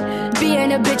ring.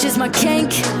 Being a bitch is my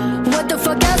kink. What the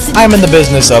fuck else? I'm in the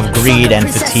business of greed and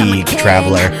fatigue,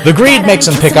 traveler. The greed makes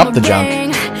him pick up the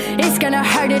junk. It's gonna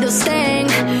hurt, it'll sting.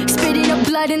 Spitting up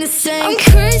blood in the sink. I'm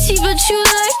crazy, but you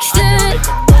like that.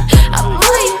 I'm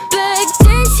way back,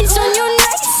 dances on your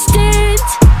nightstand.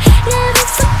 Never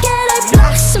forget I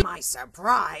blossom. My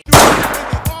surprise.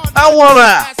 I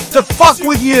wanna to fuck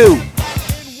with you.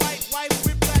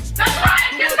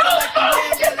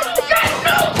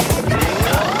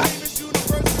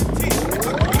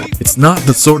 It's not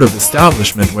the sort of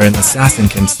establishment where an assassin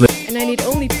can slip. And I need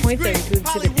only point there to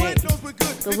exhibit A.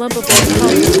 The lump of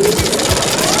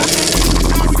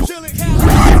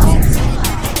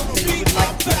would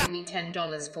like to pay me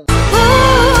 $10 for.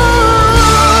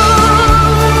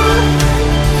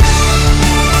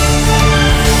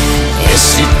 Et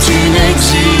si tu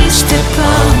n'existais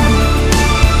pas?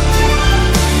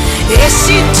 Et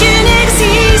si tu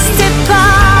n'existais pas?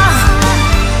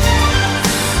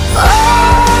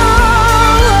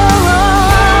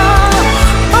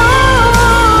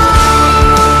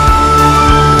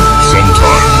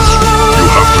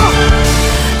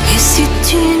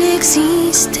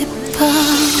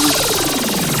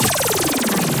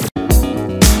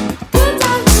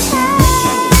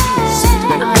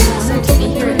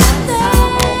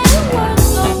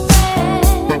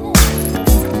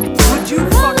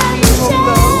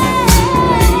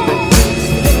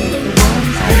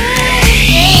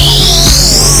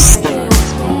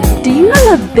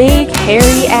 A big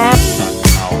hairy ass.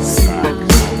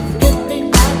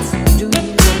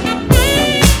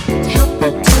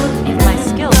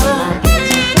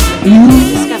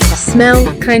 Smell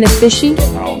kind of fishy.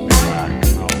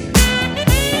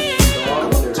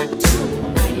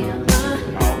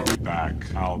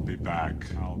 I'll be back.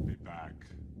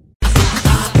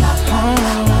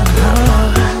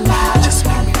 Just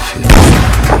make me feel.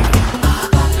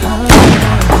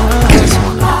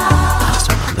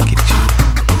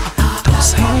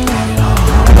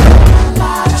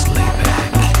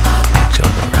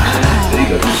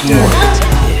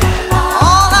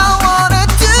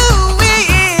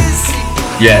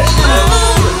 Yes.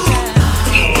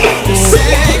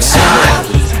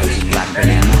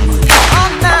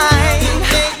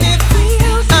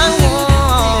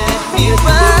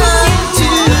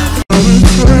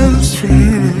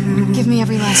 Give me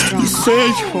every last drop. You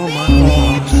search for my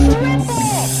heart.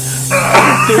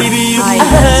 Baby, you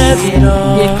have it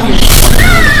all.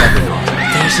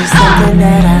 There's just something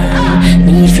that I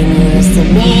need from you is to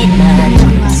meet my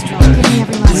needs.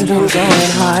 You've been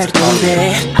going hard,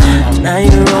 baby. Now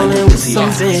you're rolling with some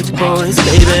big boys,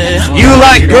 baby. You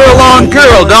like girl on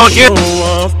girl, don't you?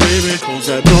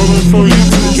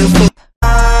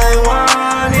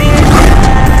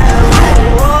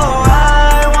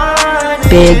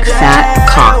 Big fat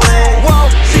cock.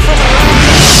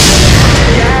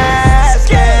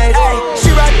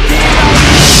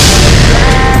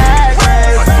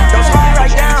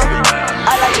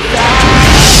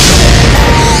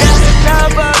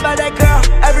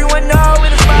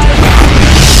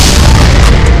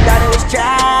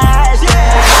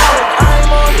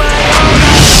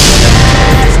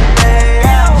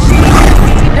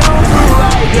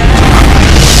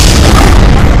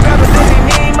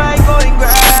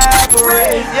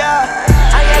 Yeah.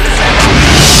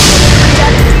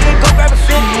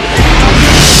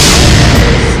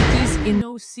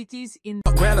 cities in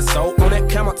Grand assault on that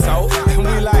camel toe. And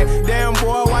we like, damn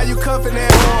boy, why you cuffing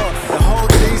that whore? The whole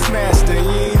thing smashed and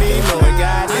you ain't even know it,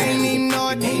 God. I ain't even know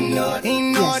it, ain't know it,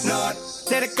 ain't know it, know it.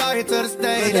 Take the car here to the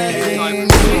stage.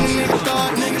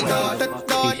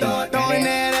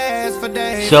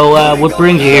 So, what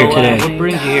brings you here today? What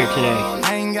brings you here today?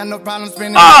 I ain't got no problem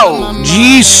spending. Oh,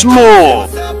 G Small.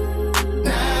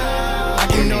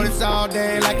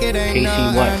 Casey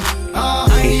what?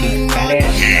 Casey fat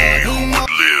ass? He who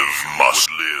would live must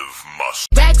live, must.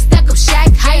 Rack stack of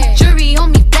shack height, jury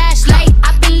on me flashlight.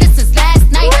 I've been listening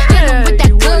last night. Hit 'em with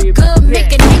that good,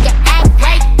 make a nigga act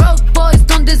right. Broke boys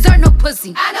don't deserve no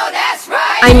pussy. I know that's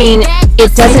right. I mean,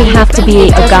 it doesn't have to be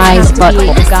a guy's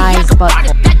butthole.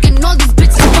 Back and all these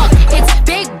bitches fuck. It's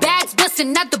big bags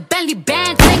busting out the belly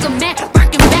band. Take a man,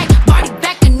 working back, body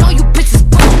back, and all you bitches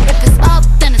fuck. If it's up,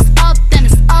 then it's up, then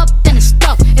it's up, then it's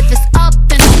stuck. If it's up,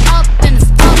 then it's up, then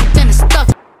it's up, then it's stuck.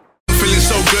 Feeling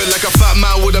so good like a fat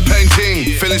man with a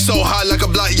painting. Feeling so high like a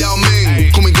black Yao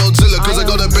Ming. Call me Godzilla cause I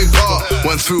got a big part.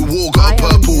 Went through war, got a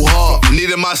purple heart.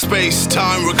 Needed my space,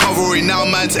 time, recovery. Now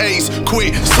man's ace.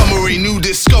 Quick, summary, new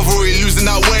discovery. Losing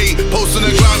that weight. Post on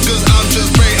the ground cause I'm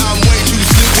just great. I'm way too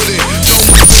slick with it. Don't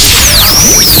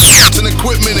an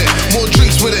equipment it. More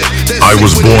drinks with it. I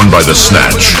was born by the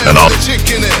snatch, and I'll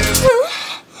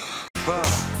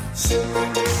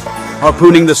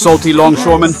Harpooning the salty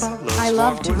longshoreman. I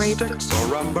love to rape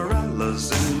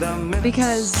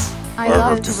because I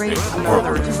love to rape.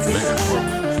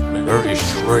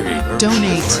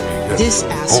 Donate this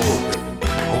asshole.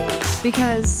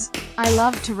 Because I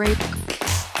love to rape.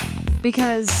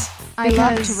 Because I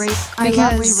love to rape. I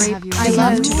love to rape. I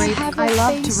love to rape. I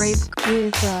love to rape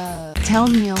with tell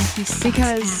Neil.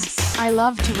 Because I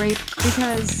love to rape.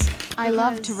 Because I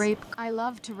love to rape. I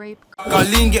love to rape.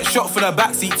 Lean get shot for the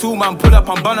backseat. Two man pull up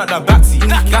and burn out the backseat.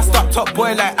 Gassed up top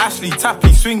boy like Ashley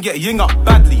Tappy. Swing get ying up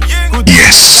badly. Good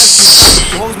yes.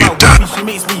 She holds my wappy, she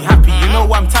makes me happy. You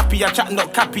know I'm tappy, I chat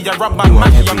not cappy. I rub my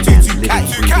Mackie, I'm too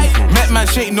catty. Met man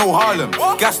shake no Harlem.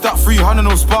 Gassed up 300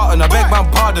 no Spartan. I beg man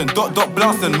pardon. Dot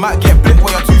blasting. Might get blipped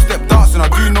while you're two-step dancing. I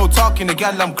do no talking, the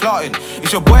gal I'm clarting.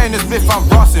 It's your boy in the spliff, I'm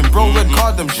brassing. Bro red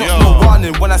card them, shots no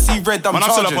warning. When I see red, I'm charging. Man,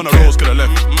 I still up on the rolls, could have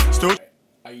left. Still.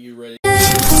 Are you ready?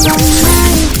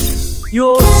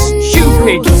 You're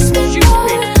stupid.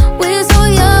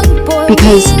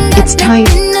 Because it's tight.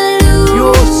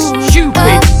 You're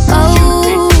stupid.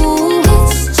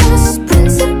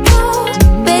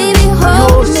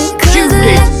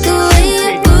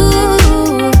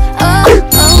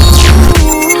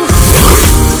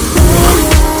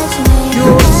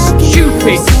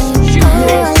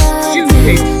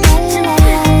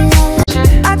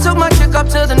 I took my chick up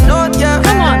to the north, yeah.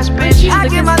 Come on, bitch. I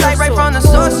get my light right from the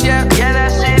source, yeah. Yeah,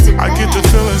 that's it. I get the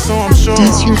feeling, so I'm sure.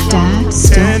 Does your dad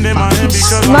still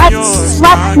fuck you?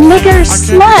 Slut, nigger,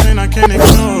 slut. I can't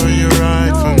ignore you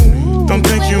right from me. Don't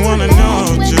think you wanna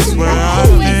know just where I've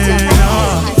been.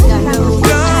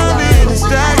 Don't be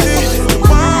distracted.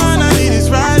 One I need is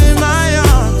right in my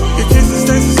arms. Your kisses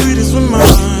taste the sweetest with mine.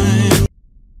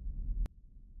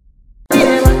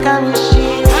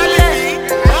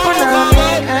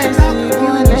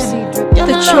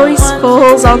 The choice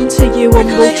falls onto you,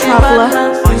 humble traveller.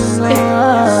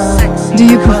 Do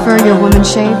you prefer your woman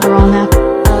shaved or all natural?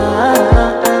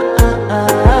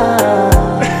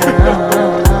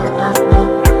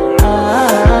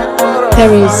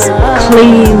 There is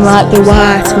clean like the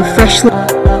white of a freshly.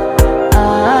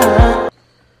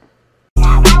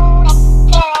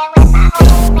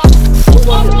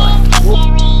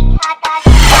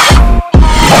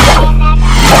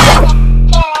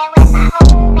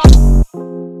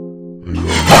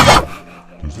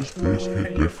 Does this face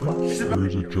hit different, or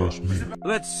is it just me?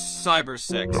 Let's cyber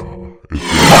sex. No,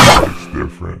 it's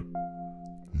different.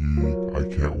 I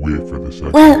can't wait for the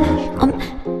sex. Well,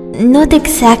 not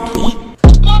exactly.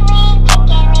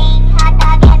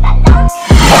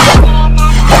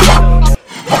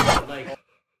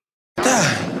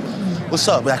 What's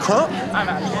up, that crump?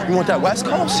 You want that West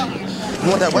Coast? You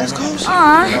want that West Coast?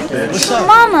 What's up?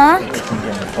 Mama.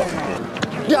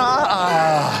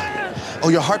 Oh,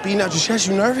 your heart beating out your chest?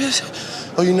 You nervous?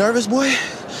 Oh, you nervous, boy?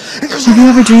 Have you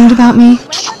ever dreamed about me?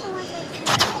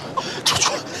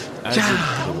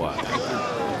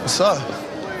 What's up?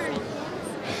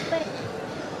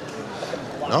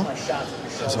 No?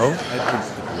 It's over?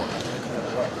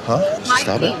 Huh?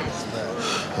 Stop it?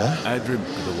 Yeah? I drink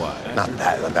the wine. Not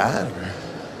bad, not bad.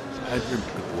 I drink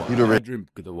the wine. You the I drink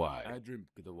the wine. I drink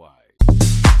the wine.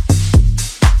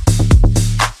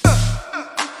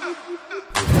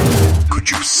 Could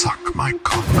you suck my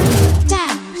cock?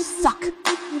 Damn, you suck.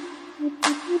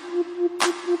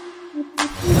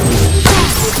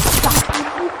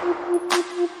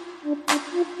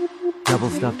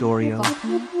 stuffed Oreo?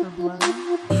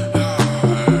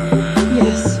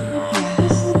 Yes.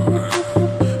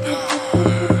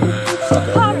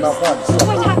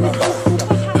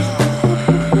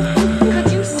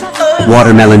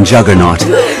 Watermelon juggernaut.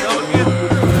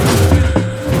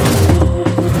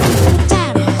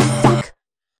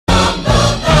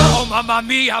 Mamma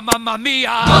mia, mamma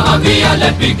mia, mamma mia,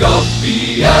 let me go.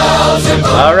 Beelzebub.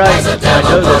 All right, has a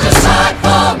devil I know put aside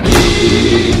for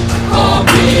me, for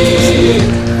me,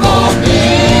 for me.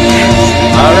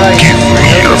 All right. Give me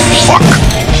a fuck.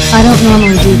 I don't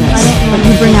normally do this, but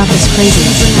you bring out this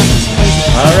craziness.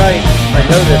 All right, I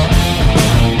know this.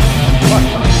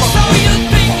 So you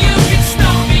think you can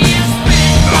stop me and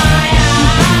spit my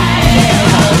eye?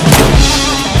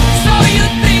 So you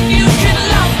think you can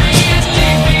love me and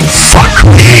leave me? Fuck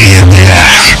me in the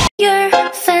ass.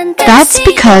 That's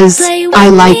because I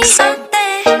like.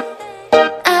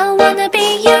 I wanna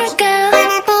be your girl.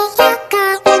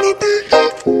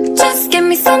 Just give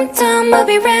me some time, I'll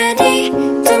be ready.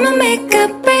 Do my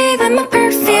makeup, bathe in my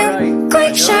perfume.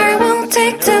 Quick shower won't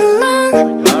take too long.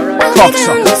 I'll be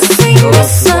down to sing a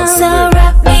song. So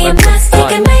wrap me in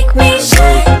plastic and make me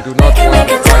shine. I can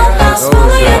make a dollhouse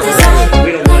full of your design.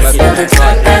 Let's build a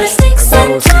talk, gotta stick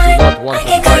some time. I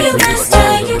can call you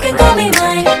master, you can call me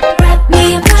mine. Wrap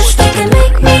me in plastic and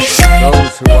make me shine.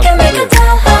 I can make a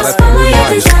dollhouse full of your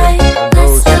design.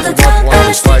 Let's build a talk,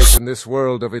 gotta stick in this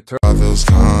world of eternity.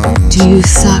 Do you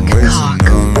suck cock?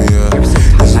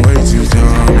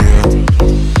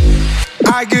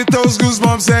 I get those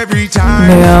goosebumps every time.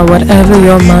 Yeah, whatever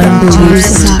your mind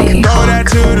believes to be.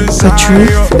 The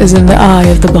truth is in the eye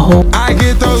of the beholder. I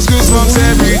get those goosebumps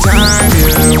every time,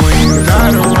 yeah. When you're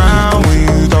not around, when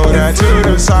you throw that to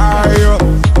the side, yeah.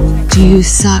 Do you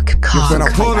suck cock? When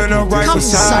I'm pulling up right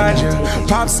beside you,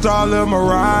 pop star Lil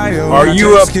Mariah. Are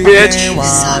you a bitch?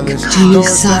 Do you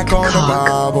suck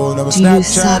cock? Do you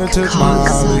suck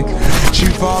cock? She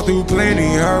fall through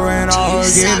plenty, her and all her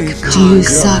guineas. Do you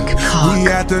suck cock? We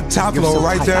at the top floor,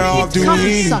 right there off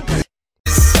Duini.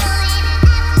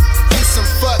 Some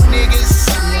fuck niggas.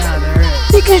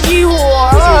 Because you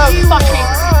are fucking.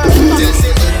 Does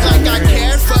it look like I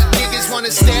care? Fuck niggas wanna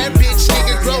stare, bitch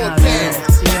nigga grow a pair.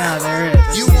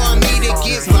 You want me to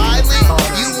get violent?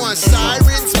 You want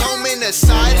sirens, moment of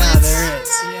silence?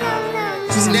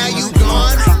 Now you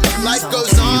gone, life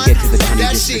goes on,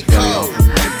 that shit cold.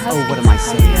 Oh, what am I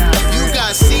saying? You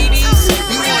got CDs,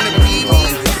 you wanna beat me?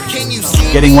 Can you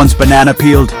see? Getting one's banana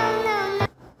peeled.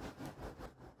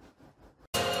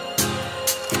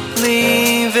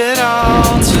 Leave it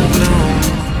all to bloom.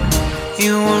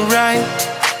 You were right.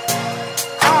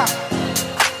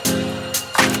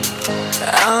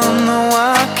 I know I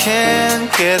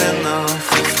can't get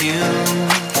enough of you.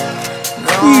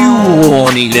 No. You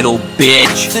horny little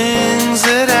bitch. Things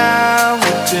that I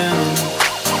would do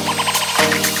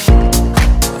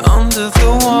under the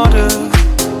water.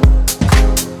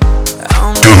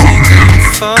 I'm sinking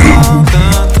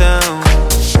further down,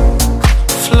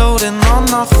 floating on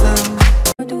nothing.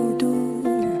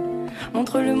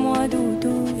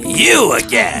 You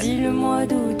again.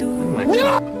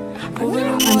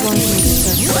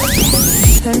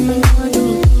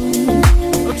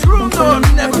 A true lord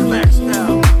never backs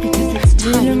down.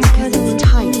 Because it's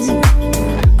tight.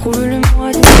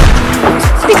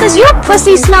 Because your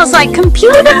pussy smells like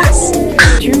computers.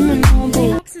 She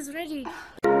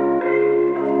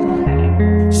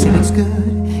looks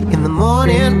good in the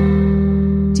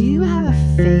morning. Do you have a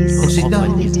face? And she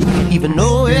don't even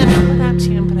know it.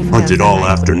 Hunted all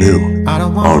afternoon,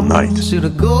 all night.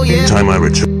 Time I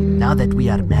return. Now that we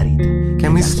are married,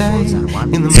 can we stay in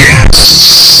the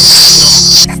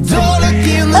Yes! Don't look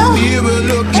in the mirror,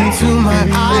 look into my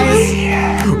eyes.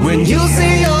 When you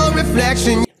see your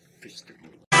reflection.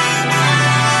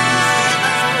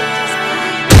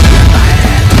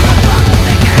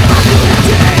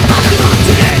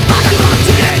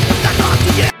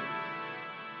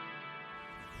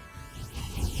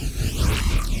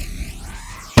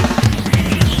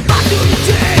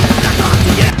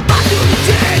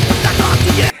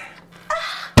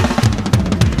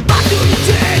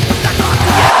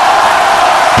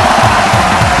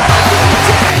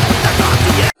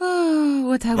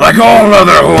 Like all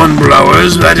other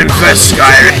hornblowers that infest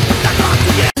Skyrim.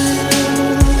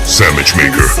 Sandwich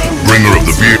maker, bringer of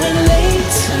the beer.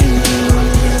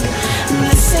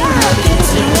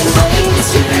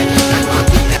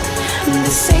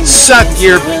 Suck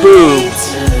your boob.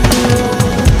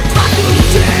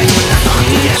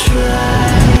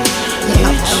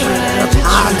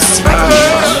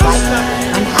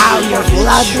 And how your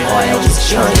blood boils.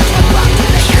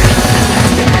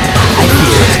 I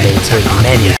fear it may take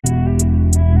many.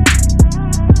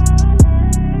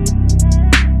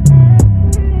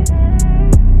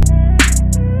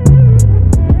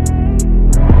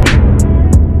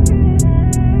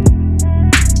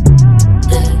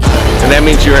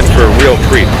 means you're in for a real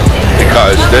treat.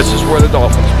 Because this is where the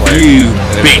Dolphins play. You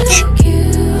bitch!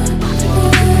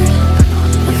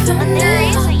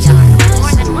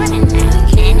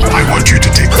 I want you to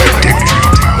take that dick.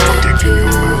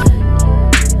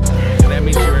 And that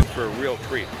means you're in for a real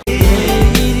treat.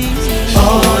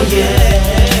 Oh yeah.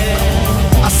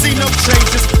 I see no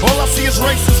changes. All I see is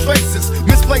racist faces.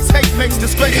 Misplaced hate makes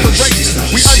disgrace the races.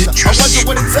 We under. I wonder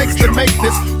what it takes to make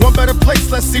this one better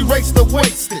place. Let's erase the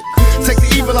wasted. Take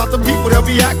the evil out the people, they'll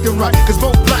be acting right. Cause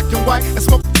both black and white and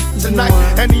smoke tonight.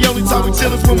 And the only time we chill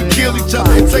is when we kill each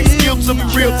other. It takes skill to be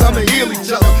real time to heal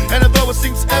each other. And although it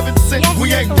seems evident,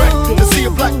 we ain't ready to see a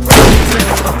black president.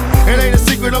 It ain't a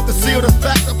secret, don't conceal the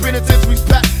fact. The penitentiary's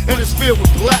packed and it's filled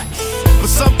with blacks. But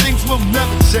some things will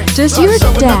never change. Does your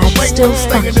dad still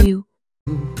fuck you?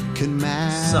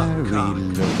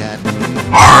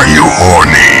 Are you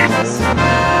horny?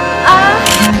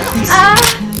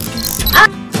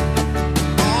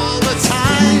 All the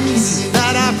times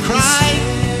that I've cried,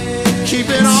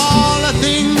 keeping all the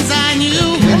things I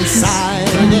knew inside.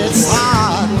 It's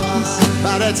hard,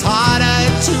 but it's harder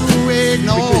to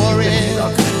ignore it.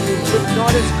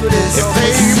 If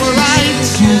they were right,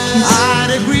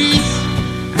 I'd agree,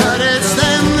 but it's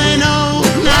them they know,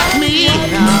 not me.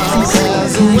 Now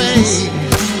there's a way,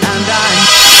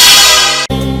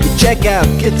 and check out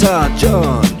Guitar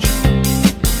George.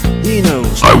 He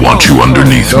knows. I want you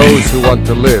underneath me. Those who want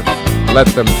to live, let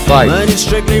them fight. But it's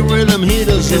strictly rhythm, he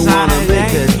doesn't wanna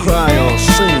make it cry or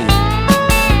sing.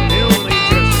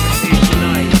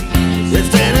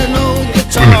 If there ain't no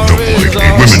guitar,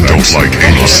 Women don't like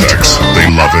anal sex. They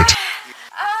love it.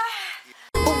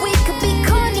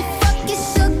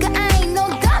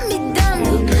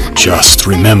 Just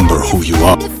remember who you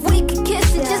are.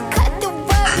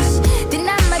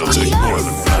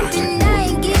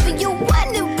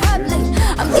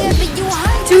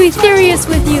 Too ethereous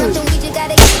with you.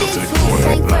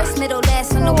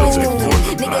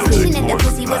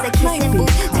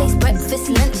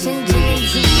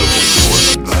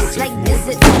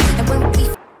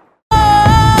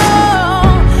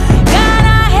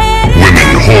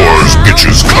 Women, whores,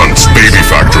 bitches, cunts, baby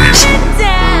factories.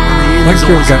 Thank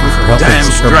you again for helping. Damn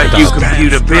straight, you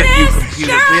computer bit, you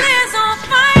computer bit.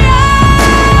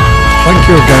 Thank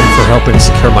you again for helping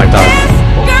secure my data.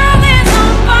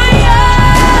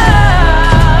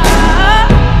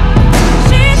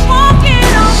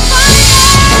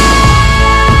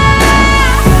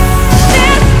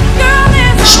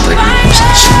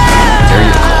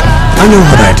 I know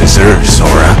what I deserve,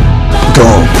 Sora. Go.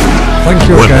 Thank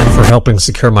you again for helping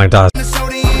secure my data.